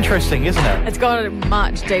interesting, isn't it? It's got a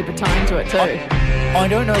much deeper tone to it too. I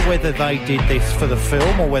don't know whether they did this for the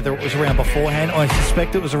film or whether it was around beforehand. I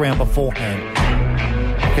suspect it was around beforehand.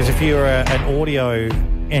 Because if you're an audio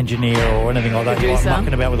engineer or anything like that, you're like Producer.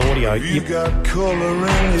 mucking about with audio, you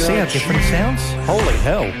see how different it sounds? Holy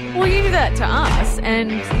hell. Well, you do that to us, and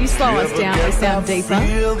you slow us down, we sound deeper.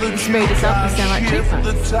 You speed us up, we sound like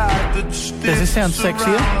chipmunks. Does this sound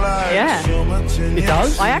sexier? Yeah. It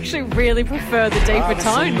does? I actually really prefer the deeper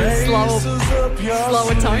tone, the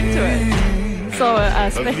slower tone to it. Slower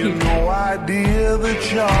speed.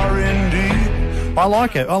 I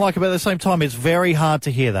like it, but at the same time, it's very hard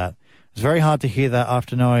to hear that. It's very hard to hear that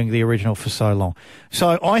after knowing the original for so long.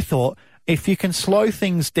 So I thought, if you can slow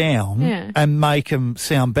things down and make them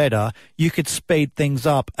sound better, you could speed things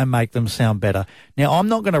up and make them sound better. Now, I'm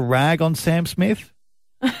not going to rag on Sam Smith.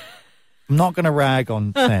 I'm not going to rag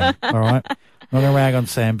on Sam, all right? I'm not going to rag on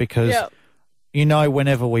Sam because, you know,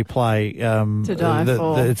 whenever we play... To Die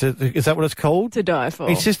For. Is that what it's called? To Die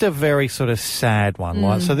For. It's just a very sort of sad one,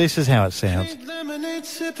 right? So this is how it sounds.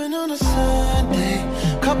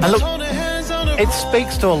 And look, it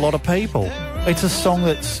speaks to a lot of people. It's a song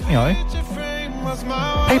that's, you know,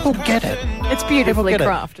 people get it. It's beautifully People get it.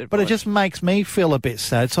 crafted. But it just makes me feel a bit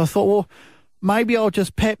sad. So I thought, well, maybe I'll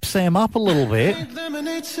just pep Sam up a little bit.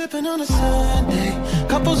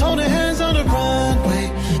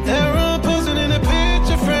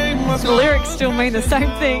 The lyrics still mean the same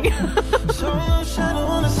thing.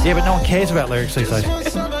 Yeah, but no one cares about lyrics these days.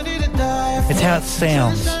 It's how it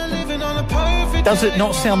sounds. Does it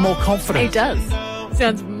not sound more confident? It does.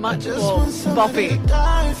 Sounds much more boppy.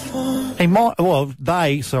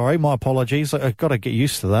 My apologies. I've got to get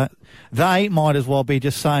used to that. They might as well be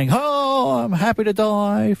just saying, oh, I'm happy to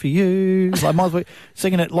die for you. Like, might as well be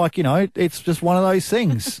singing it like, you know, it's just one of those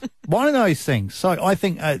things. One of those things. So I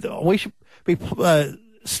think we should be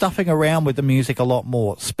stuffing around with the music a lot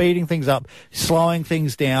more, speeding things up, slowing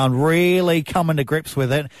things down, really coming to grips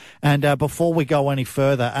with it. And before we go any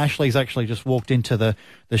further, Ashley's actually just walked into the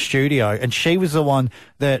studio, and she was the one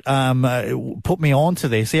that put me on to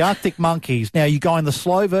this. The Arctic Monkeys. Now, you going the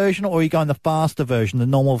slow version or are you going the faster version, the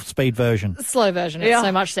normal speed version? The slow version. It's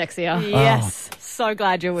so much sexier. Yes. So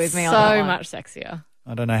glad you're with me on that So one. much sexier.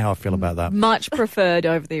 I don't know how I feel about that. Much preferred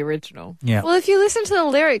over the original. Yeah. Well, if you listen to the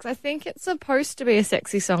lyrics, I think it's supposed to be a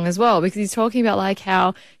sexy song as well, because he's talking about like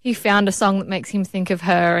how he found a song that makes him think of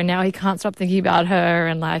her, and now he can't stop thinking about her,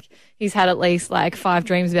 and like he's had at least like 5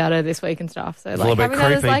 dreams about her this week and stuff. So little like bit having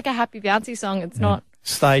that as creepy. like a happy bouncy song, it's not.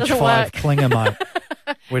 Stage Doesn't 5 work. clinger,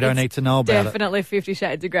 mate. We don't need to know about it. Definitely 50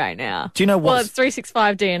 Shades of Grey now. Do you know Well, what? it's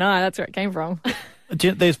 365 DNI. That's where it came from.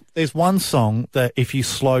 There's one song that if you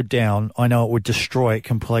slowed down, I know it would destroy it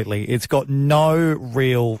completely. It's got no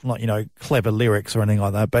real, like, you know, clever lyrics or anything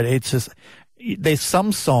like that, but it's just, there's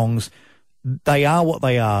some songs, they are what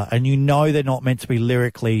they are, and you know they're not meant to be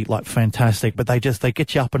lyrically, like, fantastic, but they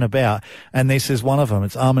get you up and about, and this is one of them.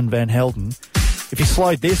 It's Armand Van Helden. If you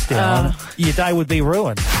slowed this down, your day would be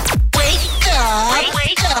ruined. Wake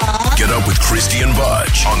up. Get up with Krysti and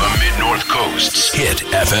Bodge on the Mid-North Coast's Hit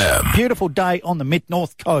FM. Beautiful day on the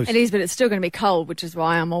Mid-North Coast. It is, but it's still going to be cold, which is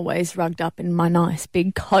why I'm always rugged up in my nice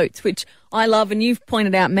big coats, which I love. And you've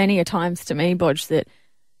pointed out many a times to me, Bodge, that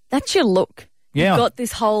that's your look. Yeah. You've got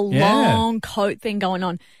this whole long coat thing going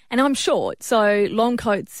on. And I'm short, so long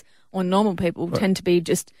coats or normal people tend to be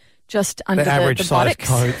just under The average the size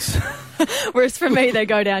buttocks. coats. Whereas for me, they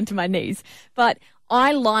go down to my knees. But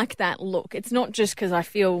I like that look. It's not just because I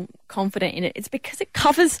feel confident in it. It's because it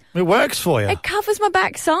covers It works for you. it covers my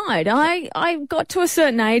backside. I got to a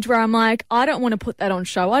certain age where I'm like, I don't want to put that on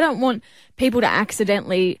show. I don't want people to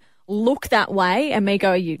accidentally look that way and me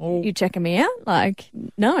go, you checking me out? Like,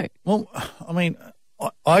 no. Well, I mean,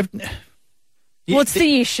 I've... What's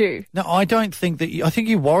the issue? No, I don't think that... I think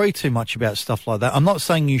you worry too much about stuff like that. I'm not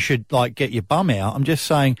saying you should, like, get your bum out. I'm just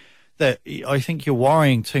saying that I think you're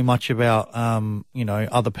worrying too much about,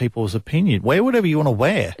 other people's opinion. Wear whatever you want to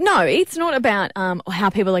wear. No, it's not about how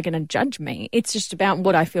people are going to judge me. It's just about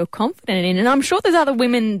what I feel confident in. And I'm sure there's other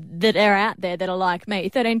women that are out there that are like me,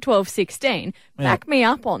 13, 12, 16. Back me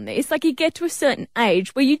up on this. Like, you get to a certain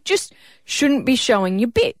age where you just shouldn't be showing your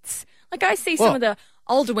bits. Like, I see some of the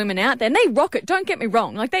older women out there, and they rock it. Don't get me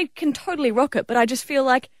wrong. Like, they can totally rock it. But I just feel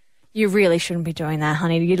like you really shouldn't be doing that,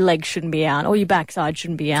 honey. Your legs shouldn't be out, or your backside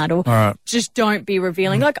shouldn't be out, or just don't be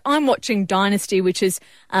revealing. Like, I'm watching Dynasty, which is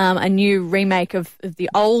a new remake of the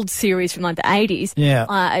old series from like the 80s. Yeah.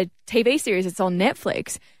 A TV series that's on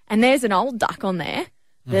Netflix, and there's an old duck on there,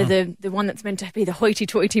 the one that's meant to be the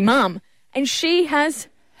hoity-toity mum, and she has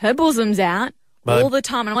her bosoms out all the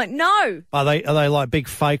time. And I'm like, no. Are they like big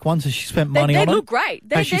fake ones? Has she spent money on them? They look great.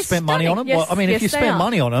 Has she spent money on them? Yes, well, I mean, if you they spend are.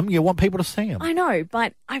 money on them, you want people to see them. I know,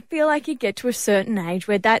 but I feel like you get to a certain age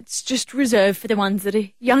where that's just reserved for the ones that are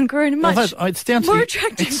younger and much it's down to more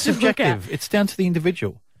attractive. It's to look at. subjective. It's down to the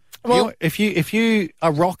individual. Well, if you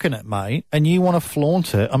are rocking it, mate, and you want to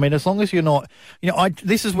flaunt it, I mean, as long as you're not,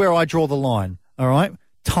 this is where I draw the line. All right,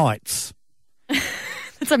 tights.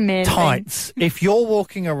 It's a man thing. Tights. If you're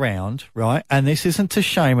walking around, right, and this isn't to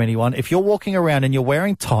shame anyone, if you're walking around and you're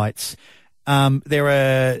wearing tights,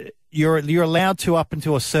 you're allowed to up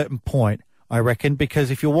until a certain point, I reckon,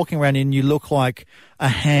 because if you're walking around and you look like a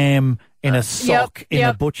ham in a sock in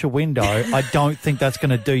a butcher window, I don't think that's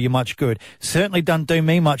going to do you much good. Certainly doesn't do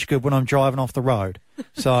me much good when I'm driving off the road.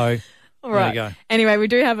 So, All right. There you go. Anyway, we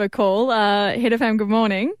do have a call. Hit FM, good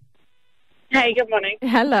morning. Hey, good morning.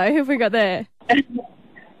 Hello, who have we got there?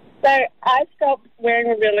 So I stopped wearing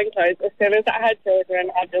revealing clothes as soon as I had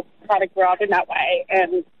children. I just kind of grew up in that way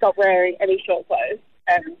and stopped wearing any short clothes.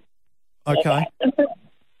 Okay.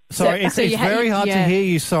 Sorry, it's very hard to hear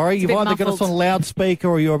you. Sorry, you've either got us on loudspeaker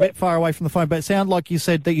or you're a bit far away from the phone. But it sounded like you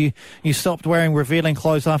said that you stopped wearing revealing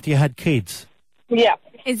clothes after you had kids. Yeah.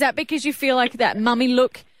 Is that because you feel like that mummy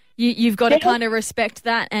look, you've got to kind of respect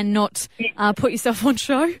that and not put yourself on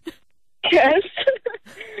show? Yes.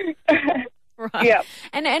 Right. Yeah.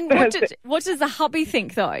 And what does the hubby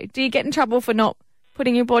think, though? Do you get in trouble for not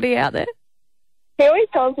putting your body out there? He always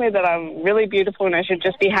tells me that I'm really beautiful and I should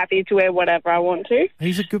just be happy to wear whatever I want to.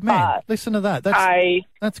 He's a good man. Listen to that.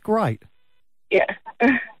 That's great. Yeah.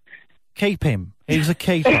 Keep him. He's a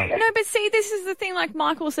keeper. No, but see, this is the thing, like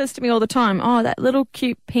Michael says to me all the time, oh, that little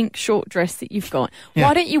cute pink short dress that you've got,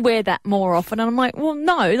 why don't you wear that more often? And I'm like, well,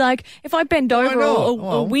 no, like if I bend over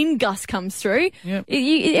or a wind gust comes through,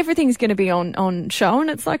 everything's going to be on show, and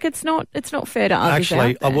it's like it's not fair to others.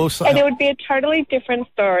 Actually, I will say... And it would be a totally different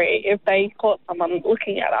story if they caught someone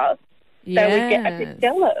looking at us. They would get a bit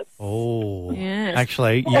jealous. Oh, yes.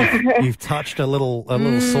 Actually, you've touched a little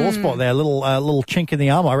sore spot there, a little chink in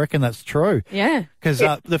the arm. I reckon that's true. Yeah. Because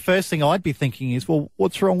the first thing I'd be thinking is, well,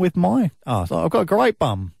 what's wrong with my ass? I've got a great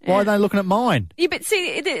bum. Why are they looking at mine? Yeah, but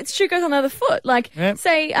see, the shoe goes on the other foot. Like,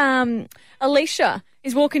 say, Alicia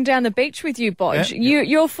is walking down the beach with you, Bodge.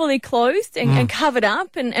 You're fully clothed and covered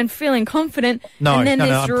up and feeling confident. And then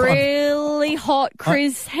this really hot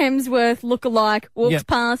Chris Hemsworth lookalike walks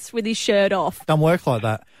past with his shirt off. Don't work like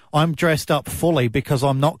that. I'm dressed up fully because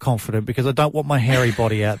I'm not confident, because I don't want my hairy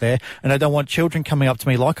body out there, and I don't want children coming up to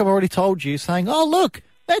me, like I've already told you, saying, oh, look,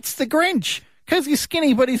 that's the Grinch, because he's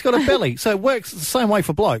skinny but he's got a belly. So it works the same way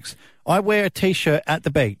for blokes. I wear a T-shirt at the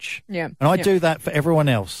beach. Yeah. And I do that for everyone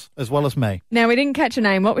else, as well as me. Now, we didn't catch a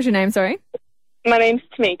name. What was your name, sorry? My name's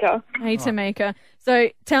Tamika. Hey, Tamika. So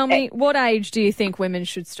tell me, what age do you think women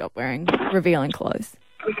should stop wearing revealing clothes?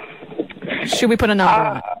 Should we put a number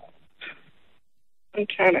on it?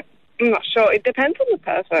 I'm not sure. It depends on the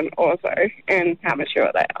person also and how mature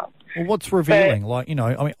they are. Well, what's revealing?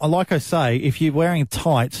 Like I say, if you're wearing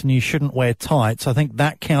tights and you shouldn't wear tights, I think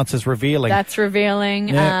that counts as revealing. That's revealing.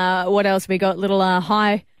 Yeah. What else? We got little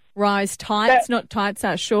high-rise tights, not tights,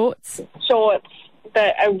 shorts. Shorts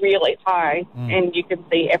that are really high and you can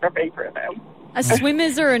see everything through them. Are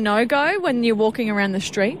swimmers are a no-go when you're walking around the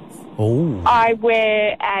streets? Oh. I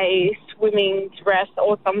wear a swimming dress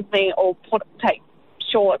or something, or take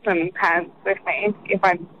shorts and pants with me if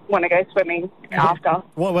I want to go swimming after.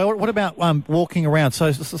 What about walking around?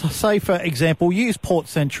 So say, for example, use Port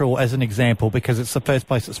Central as an example because it's the first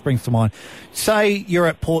place that springs to mind. Say you're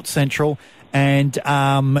at Port Central and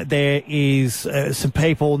there is some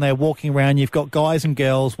people and they're walking around. You've got guys and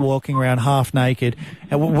girls walking around half naked.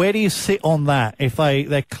 And where do you sit on that if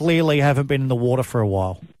they clearly haven't been in the water for a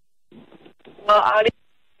while? Well, I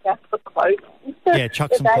just put clothes on. Yeah,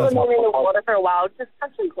 chuck some clothes on. If they haven't been in the water for a while, just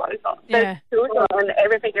chuck some clothes on. Yeah. There's children and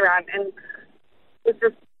everything around, and it's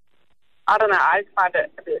just, I don't know, I just find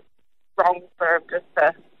it a bit wrong for just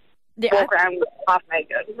to walk around half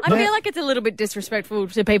naked. I feel like it's a little bit disrespectful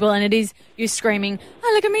to people, and it is you screaming,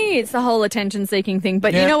 "Oh, look at me!" It's the whole attention-seeking thing.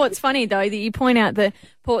 But you know what's funny though, that you point out that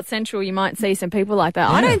Port Central, you might see some people like that.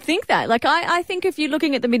 I don't think that. Like I think if you're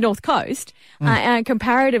looking at the Mid-North Coast,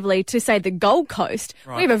 comparatively to say the Gold Coast,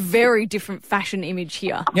 we have a very different fashion image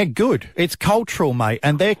here. Yeah, good. It's cultural, mate,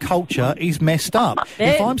 and their culture is messed up.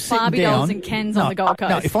 They're If I'm sitting Barbie down, dolls and Kens on the Gold Coast.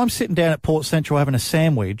 No, if I'm sitting down at Port Central having a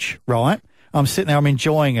sandwich, right? I'm sitting there, I'm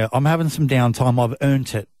enjoying it. I'm having some downtime. I've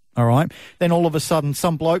earned it. All right. Then all of a sudden,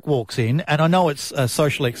 some bloke walks in, and I know it's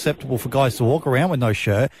socially acceptable for guys to walk around with no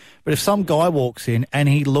shirt, but if some guy walks in and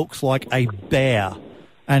he looks like a bear,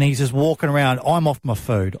 and he's just walking around, I'm off my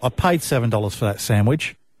food. I paid $7 for that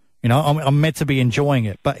sandwich. You know, I'm meant to be enjoying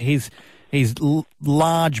it, but his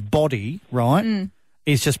large body, right,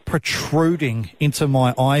 is just protruding into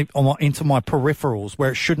my into my peripherals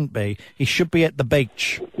where it shouldn't be. He should be at the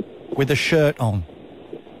beach with a shirt on.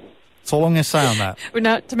 That's all I'm going to say on that.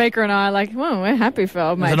 Tamika and I are like, well, we're happy for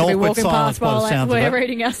old mate to be walking past while we're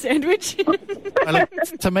eating our sandwich.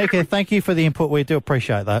 Tamika, thank you for the input. We do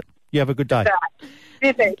appreciate that. You have a good day.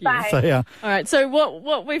 Bye. So, yeah. All right, so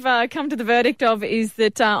what we've come to the verdict of is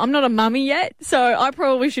that I'm not a mummy yet, so I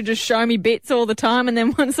probably should just show me bits all the time, and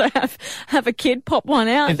then once I have a kid pop one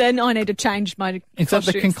out, then I need to change my Is that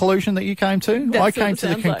the conclusion that you came to? I came to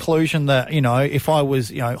the conclusion that, you know, if I was,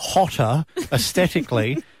 you know, hotter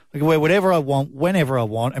aesthetically, I could wear whatever I want, whenever I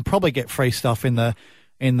want, and probably get free stuff in the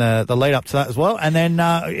lead up to that as well. And then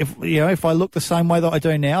if I look the same way that I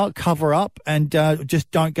do now, cover up and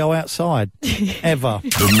just don't go outside ever.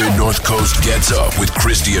 The Mid-North Coast gets up with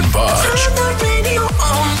Krysti and Bodge.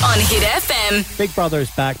 On Hit FM. Big Brother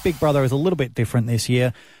is back. Big Brother is a little bit different this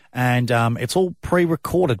year, and it's all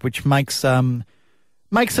pre-recorded, which makes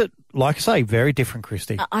it, like I say, very different,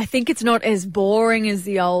 Krysti. I think it's not as boring as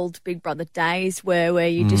the old Big Brother days where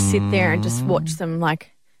you just sit there and just watch them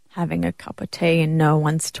like having a cup of tea and no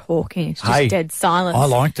one's talking. It's just dead silence. I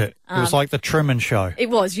liked it. It was like the Truman Show. It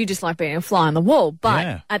was. You just like being a fly on the wall.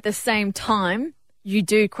 But at the same time, you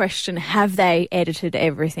do question, have they edited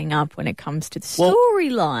everything up when it comes to the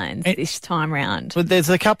storylines this time round? But there's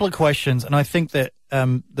a couple of questions, and I think that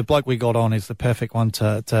the bloke we got on is the perfect one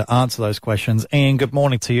to answer those questions. Ian, good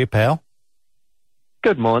morning to you, pal.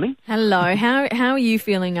 Good morning. Hello. How are you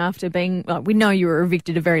feeling after being... Well, we know you were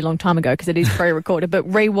evicted a very long time ago because it is pre-recorded, but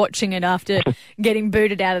re-watching it after getting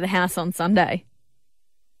booted out of the house on Sunday?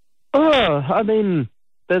 Oh, I mean,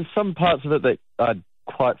 there's some parts of it that I'd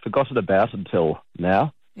quite forgotten about until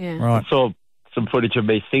now. Yeah. Right. I saw some footage of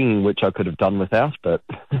me singing, which I could have done without, but...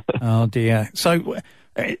 Oh, dear. So...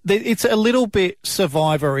 It's a little bit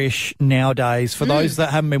Survivor-ish nowadays for those that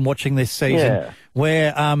haven't been watching this season,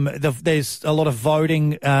 where there's a lot of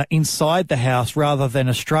voting inside the house rather than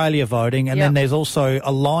Australia voting, and then there's also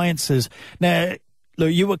alliances. Now,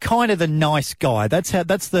 look, you were kind of the nice guy. That's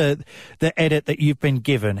the edit that you've been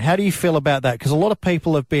given. How do you feel about that? Because a lot of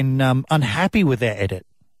people have been unhappy with their edit.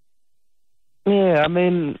 Yeah, I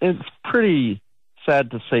mean, it's pretty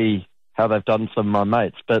sad to see how they've done some of my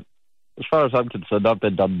mates, but as far as I'm concerned, I've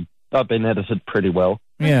been edited pretty well.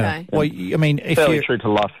 Yeah. Okay. Well, I mean, if fairly you're true to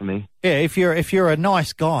life for me. Yeah, if you're a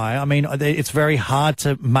nice guy, I mean, it's very hard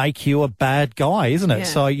to make you a bad guy, isn't it? Yeah.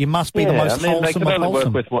 So you must be the most wholesome they can only of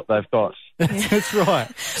wholesome. work with what they've got. That's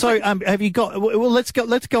right. So, have you got? Well, let's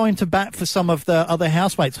go into bat for some of the other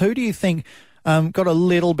housemates. Who do you think got a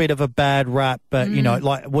little bit of a bad rap, but you know,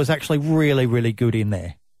 like was actually really, really good in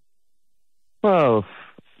there? Well,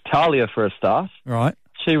 Talia for a start. Right.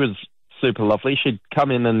 She was super lovely. She'd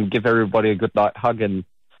come in and give everybody a good night hug, and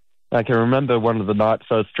I can remember one of the nights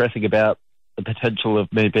I was stressing about the potential of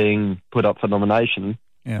me being put up for nomination.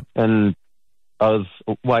 Yeah. And I was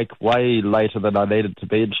awake way later than I needed to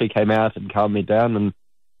be, and she came out and calmed me down and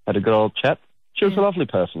had a good old chat. She was a lovely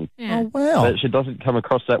person. Yeah. Oh, wow. But she doesn't come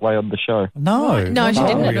across that way on the show. No. No, she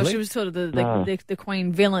didn't at all. Really? She was sort of the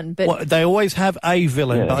queen villain. But Well, they always have a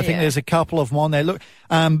villain, but I think there's a couple of them on there. Look,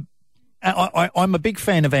 I'm a big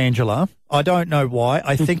fan of Angela. I don't know why.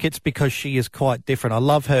 I think it's because she is quite different. I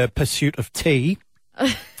love her pursuit of tea.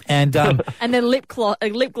 And and the lip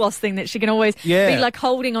gloss thing that she can always be like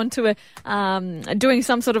holding onto doing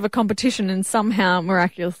some sort of a competition and somehow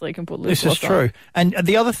miraculously can put lip gloss on. This is true. And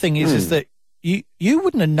the other thing is that you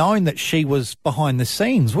wouldn't have known that she was behind the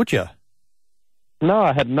scenes, would you? No,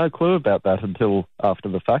 I had no clue about that until after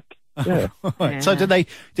the fact. Yeah. Right. So did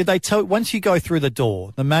they tell, once you go through the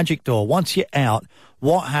door, the magic door, once you're out,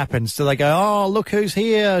 what happens? Do they go, oh, look who's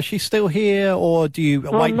here, she's still here, or do you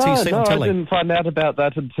wait until you see on telly? I didn't find out about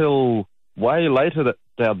that until way later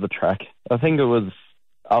down the track. I think it was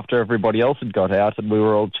after everybody else had got out and we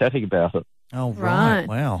were all chatting about it. Oh, right. Right.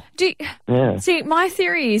 Wow. Yeah. See, my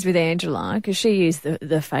theory is with Angela, because she is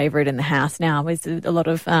the favourite in the house now with a lot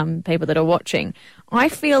of people that are watching. I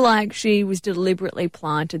feel like she was deliberately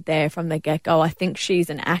planted there from the get-go. I think she's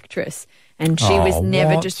an actress, and she was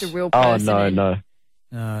never what? just a real Oh, person. no.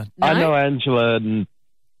 No? I know Angela, and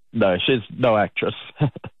no, she's no actress.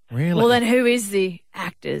 Really? Well, then who is the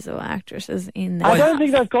actors or actresses in there? I don't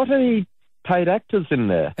think they've got any paid actors in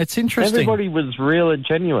there. It's interesting. Everybody was real and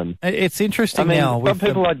genuine. It's interesting I mean, now. some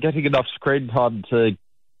people aren't getting enough screen time to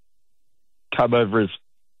come over as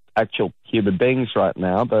actual human beings right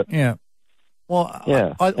now, but Yeah. Well,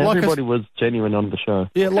 yeah, everybody was genuine on the show.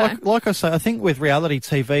 Yeah, like I say, I think with reality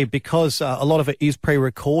TV, because a lot of it is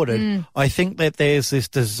pre-recorded, I think that there's this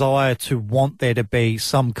desire to want there to be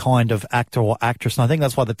some kind of actor or actress, and I think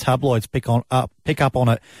that's why the tabloids pick up on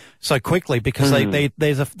it so quickly, because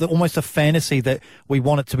there's almost a fantasy that we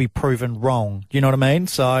want it to be proven wrong. You know what I mean?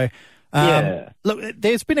 So, look,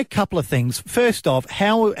 there's been a couple of things. First off,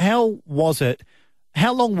 how was it?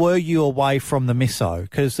 How long were you away from the misso?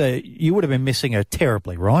 Because you would have been missing her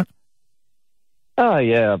terribly, right? Oh,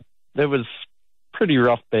 yeah. It was pretty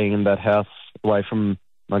rough being in that house away from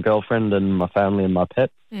my girlfriend and my family and my pet.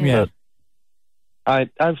 Yeah.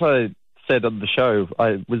 But as I said on the show,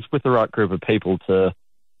 I was with the right group of people to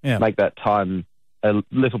make that time a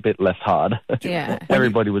little bit less hard. Yeah.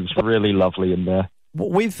 Everybody was really lovely in there.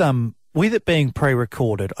 With it being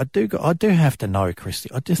pre-recorded, I do have to know, Krysti.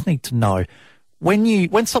 I just need to know.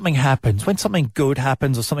 When something happens, when something good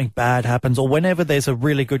happens or something bad happens, or whenever there's a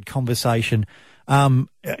really good conversation,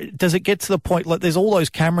 does it get to the point, like there's all those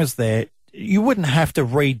cameras there, you wouldn't have to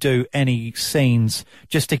redo any scenes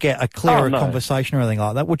just to get a clearer conversation or anything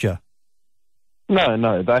like that, would you?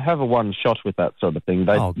 No, they have a one shot with that sort of thing.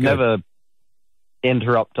 They never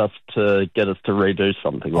interrupt us to get us to redo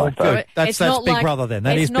something like that. That's Big Brother then.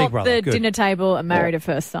 That is Big Brother. It's not the dinner table and Married at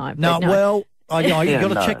First Sight. No, well... you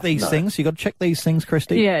got to check these things. You got to check these things,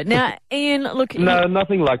 Krysti. Yeah. Now, Ian, look. No,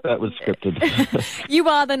 nothing like that was scripted. You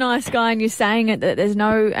are the nice guy, and you're saying it that there's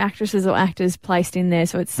no actresses or actors placed in there.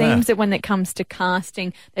 So it seems that when it comes to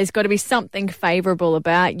casting, there's got to be something favourable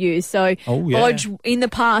about you. So Bodge, in the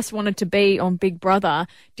past, wanted to be on Big Brother,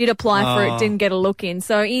 did apply for it, didn't get a look in.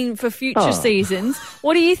 So for future seasons,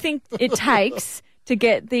 what do you think it takes to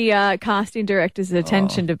get the casting director's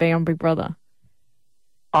attention to be on Big Brother?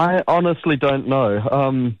 I honestly don't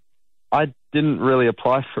know. I didn't really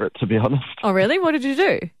apply for it, to be honest. Oh, really? What did you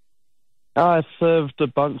do? I served a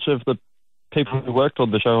bunch of the people who worked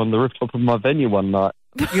on the show on the rooftop of my venue one night.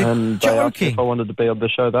 And they asked if I wanted to be on the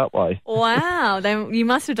show that way. Wow. Then you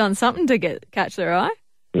must have done something to catch their eye.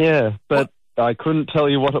 Yeah, but I couldn't tell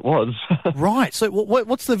you what it was. Right. So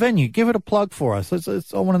what's the venue? Give it a plug for us. I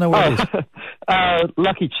want to know what it is.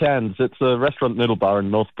 Lucky Chan's. It's a restaurant noodle bar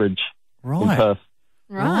in Northbridge in Perth.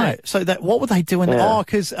 Right. So what were they doing? Yeah. Oh,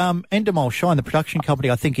 because Endemol Shine, the production company,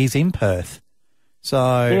 I think is in Perth.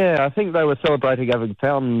 So yeah, I think they were celebrating having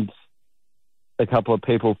found a couple of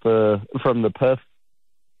people from the Perth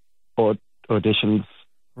auditions.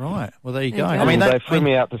 Right. Well, there you go. Okay. I mean, they flew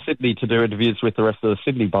me out to Sydney to do interviews with the rest of the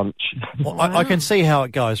Sydney bunch. Well, I can see how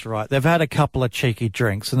it goes, right? They've had a couple of cheeky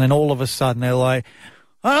drinks, and then all of a sudden they're like,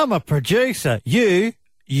 I'm a producer.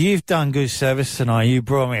 You've done good service tonight. You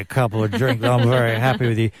brought me a couple of drinks. I'm very happy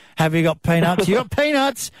with you. Have you got peanuts? You got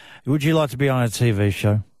peanuts? Would you like to be on a TV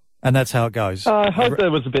show? And that's how it goes. I hope there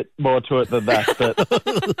was a bit more to it than that.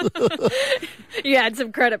 But you had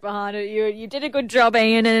some credit behind it. You did a good job,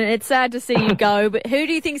 Ian, and it's sad to see you go. But who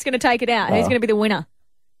do you think is going to take it out? Who's going to be the winner?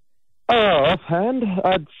 Offhand,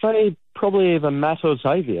 I'd say probably either Matt or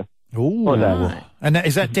Xavier. Ooh. Right. And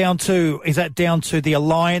is that down to the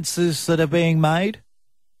alliances that are being made?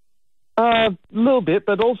 A little bit,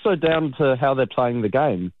 but also down to how they're playing the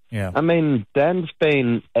game. Yeah. I mean, Dan's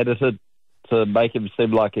been edited to make him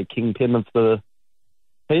seem like a kingpin of the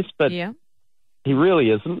piece, but he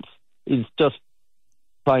really isn't. He's just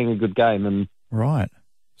playing a good game and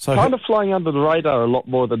so kind of flying under the radar a lot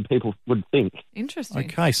more than people would think. Interesting.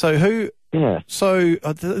 Okay, so who... Yeah. So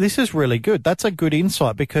this is really good. That's a good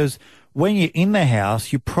insight, because when you're in the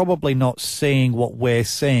house, you're probably not seeing what we're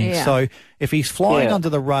seeing. Yeah. So if he's flying under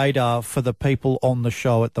the radar for the people on the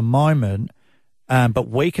show at the moment, but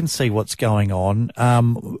we can see what's going on,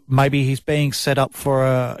 maybe he's being set up for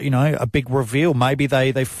a big reveal. Maybe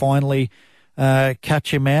they finally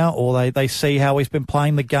catch him out, or they see how he's been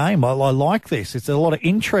playing the game. I like this. It's a lot of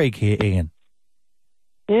intrigue here, Ian.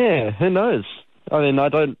 Yeah, who knows? I mean, I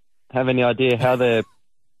don't have any idea how they're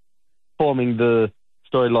forming the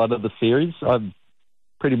storyline of the series. I've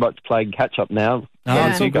pretty much playing catch-up now. Oh,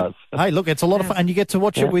 with you guys. Hey, look, it's a lot of fun, and you get to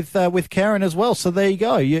watch it with Karen as well. So there you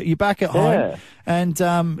go. You're back at home, and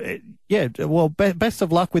well, best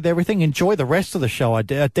of luck with everything. Enjoy the rest of the show. I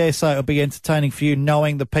dare say it'll be entertaining for you,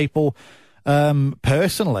 knowing the people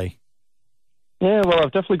personally. Yeah, well,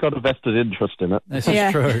 I've definitely got a vested interest in it. This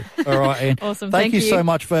is true. All right, Ian. Awesome. Thank you so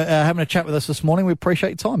much for having a chat with us this morning. We appreciate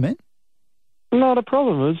your time, man. Not a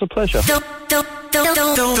problem. It was a pleasure.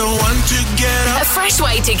 A fresh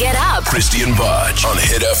way to get up. Krysti and Bodge on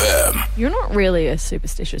Hit FM. You're not really a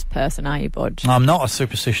superstitious person, are you, Bodge? I'm not a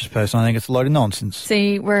superstitious person. I think it's a load of nonsense.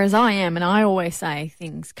 See, whereas I am, and I always say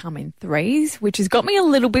things come in threes, which has got me a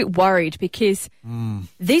little bit worried because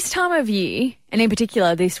this time of year, and in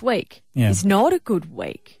particular this week, is not a good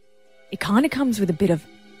week. It kind of comes with a bit of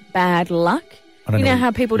bad luck. You know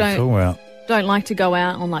how people don't like to go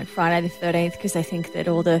out on like Friday the 13th because they think that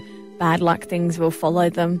all the bad luck things will follow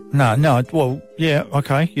them. No. Well, yeah,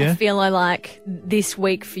 okay, yeah. I feel like this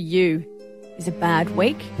week for you is a bad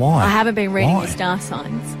week. Why? I haven't been reading your star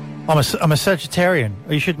signs. I'm a Sagittarian.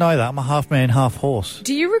 You should know that. I'm a half man, half horse.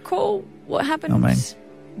 Do you recall what happened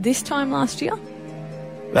this time last year?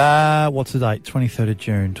 What's the date?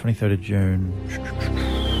 23rd of June.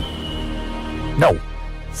 No.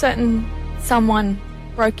 Someone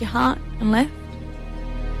broke your heart and left?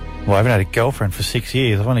 Well, I haven't had a girlfriend for 6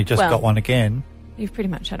 years. I've only just got one again. You've pretty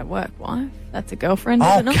much had a work wife. That's a girlfriend,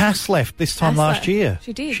 Oh, isn't it? Cass left this time last year.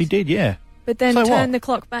 She did. She did, yeah. But then So turn what? the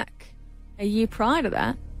clock back a year prior to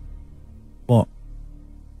that. What?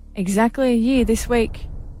 Exactly a year this week,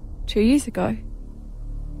 2 years ago.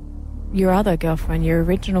 Your other girlfriend, your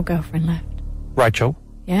original girlfriend left. Rachel?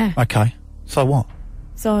 Yeah. Okay. So what?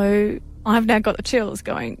 So I've now got the chills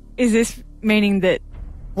going. Is this meaning that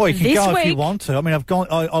Well, you can this go week, if you want to. I mean,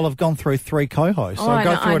 I'll have gone through 3 co-hosts. Oh, I'll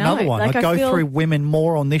go I through know. another one. Like, I I go feel- through women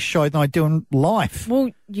more on this show than I do in life. Well,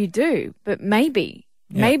 you do, but maybe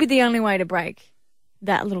the only way to break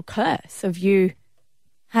that little curse of you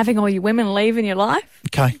having all your women leave in your life,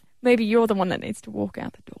 Okay. maybe you're the one that needs to walk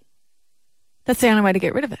out the door. That's the only way to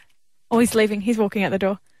get rid of it. Oh, he's leaving. He's walking out the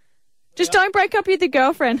door. Just don't break up with your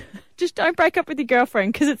girlfriend. Just don't break up with your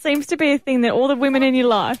girlfriend because it seems to be a thing that all the women in your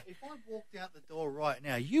life. If I walked out the door right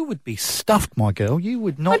now, you would be stuffed, my girl. You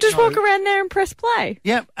would not. I just walk around there and press play.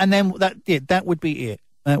 Yep, and then that would be it.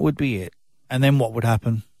 That would be it. And then what would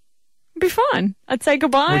happen? It'd be fine. I'd say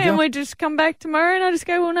goodbye Would you? and we'd just come back tomorrow and I'd just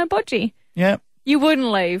go, well, no, Bodgy. Yep. You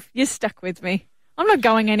wouldn't leave. You're stuck with me. I'm not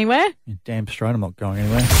going anywhere. You're damn straight I'm not going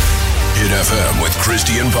anywhere. Hit FM with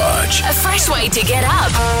Krysti and Bodge. A fresh way to get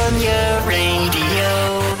up. On your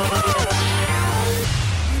radio.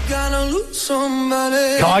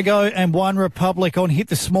 Kygo and One Republic on Hit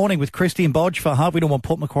this morning with Krysti and Bodge for Harveyton on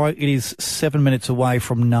Port Macquarie. It is 7 minutes away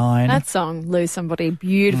from 9. That song, Lose Somebody,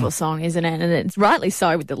 beautiful song, isn't it? And it's rightly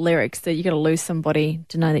so with the lyrics that you got to lose somebody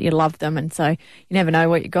to know that you love them. And so you never know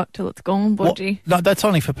what you got till it's gone, Bodgy. No, that's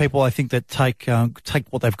only for people, I think, that take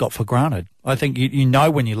what they've got for granted. I think you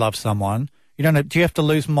know when you love someone. You don't know, do you have to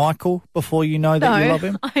lose Michael before you know that you love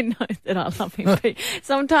him? I know that I love him. But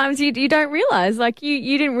sometimes you don't realise. Like,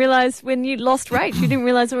 you didn't realise when you lost Rach. You didn't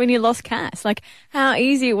realise when you lost Cass. Like, how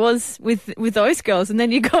easy it was with those girls. And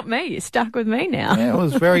then you got me. You're stuck with me now. Yeah, it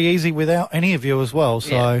was very easy without any of you as well.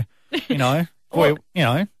 So, you know,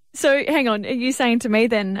 So, hang on. Are you saying to me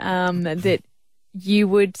then that you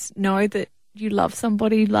would know that you love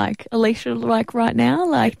somebody like Alicia, like right now?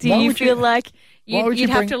 Like, do you feel like you'd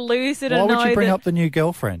have to lose it and know that... Why would you bring up the new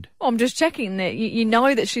girlfriend? Well, I'm just checking that you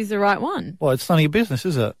know that she's the right one. Well, it's none of your business,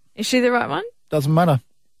 is it? Is she the right one? Doesn't matter.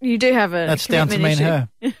 You do have a That's down to me issue. and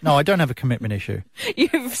her. No, I don't have a commitment issue.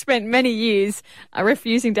 You've spent many years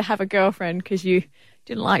refusing to have a girlfriend because you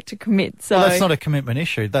didn't like to commit. So Well, that's not a commitment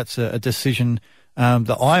issue. That's a decision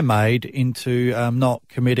that I made into not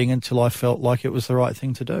committing until I felt like it was the right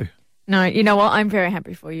thing to do. No, you know what? I'm very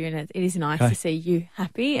happy for you, and it is nice to see you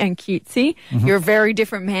happy and cutesy. Mm-hmm. You're a very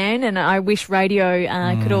different man, and I wish radio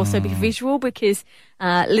could also be visual because,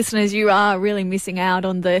 listeners, you are really missing out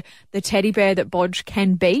on the teddy bear that Bodge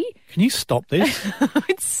can be. Can you stop this?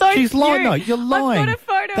 It's so She's cute. lying. No, you're lying. I've got a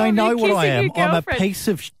photo They of know you what I kissing am. your I'm a girlfriend. piece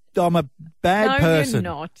of... I'm a bad person.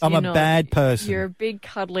 You're not. I'm You're a not. bad person. You're a big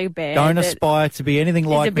cuddly bear. Don't that aspire to be anything is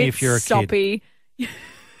like a me bit if you're a kid. soppy.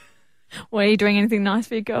 Well, are you doing anything nice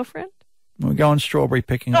for your girlfriend? We're going strawberry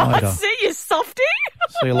picking Oh, later. I see you, softy.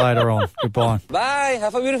 See you later on. Goodbye. Bye.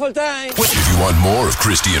 Have a beautiful time. If you want more of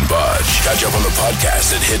Krysti and Bodge, catch up on the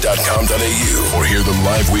podcast at hit.com.au or hear them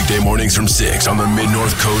live weekday mornings from 6 on the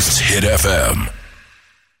Mid-North Coast's Hit FM.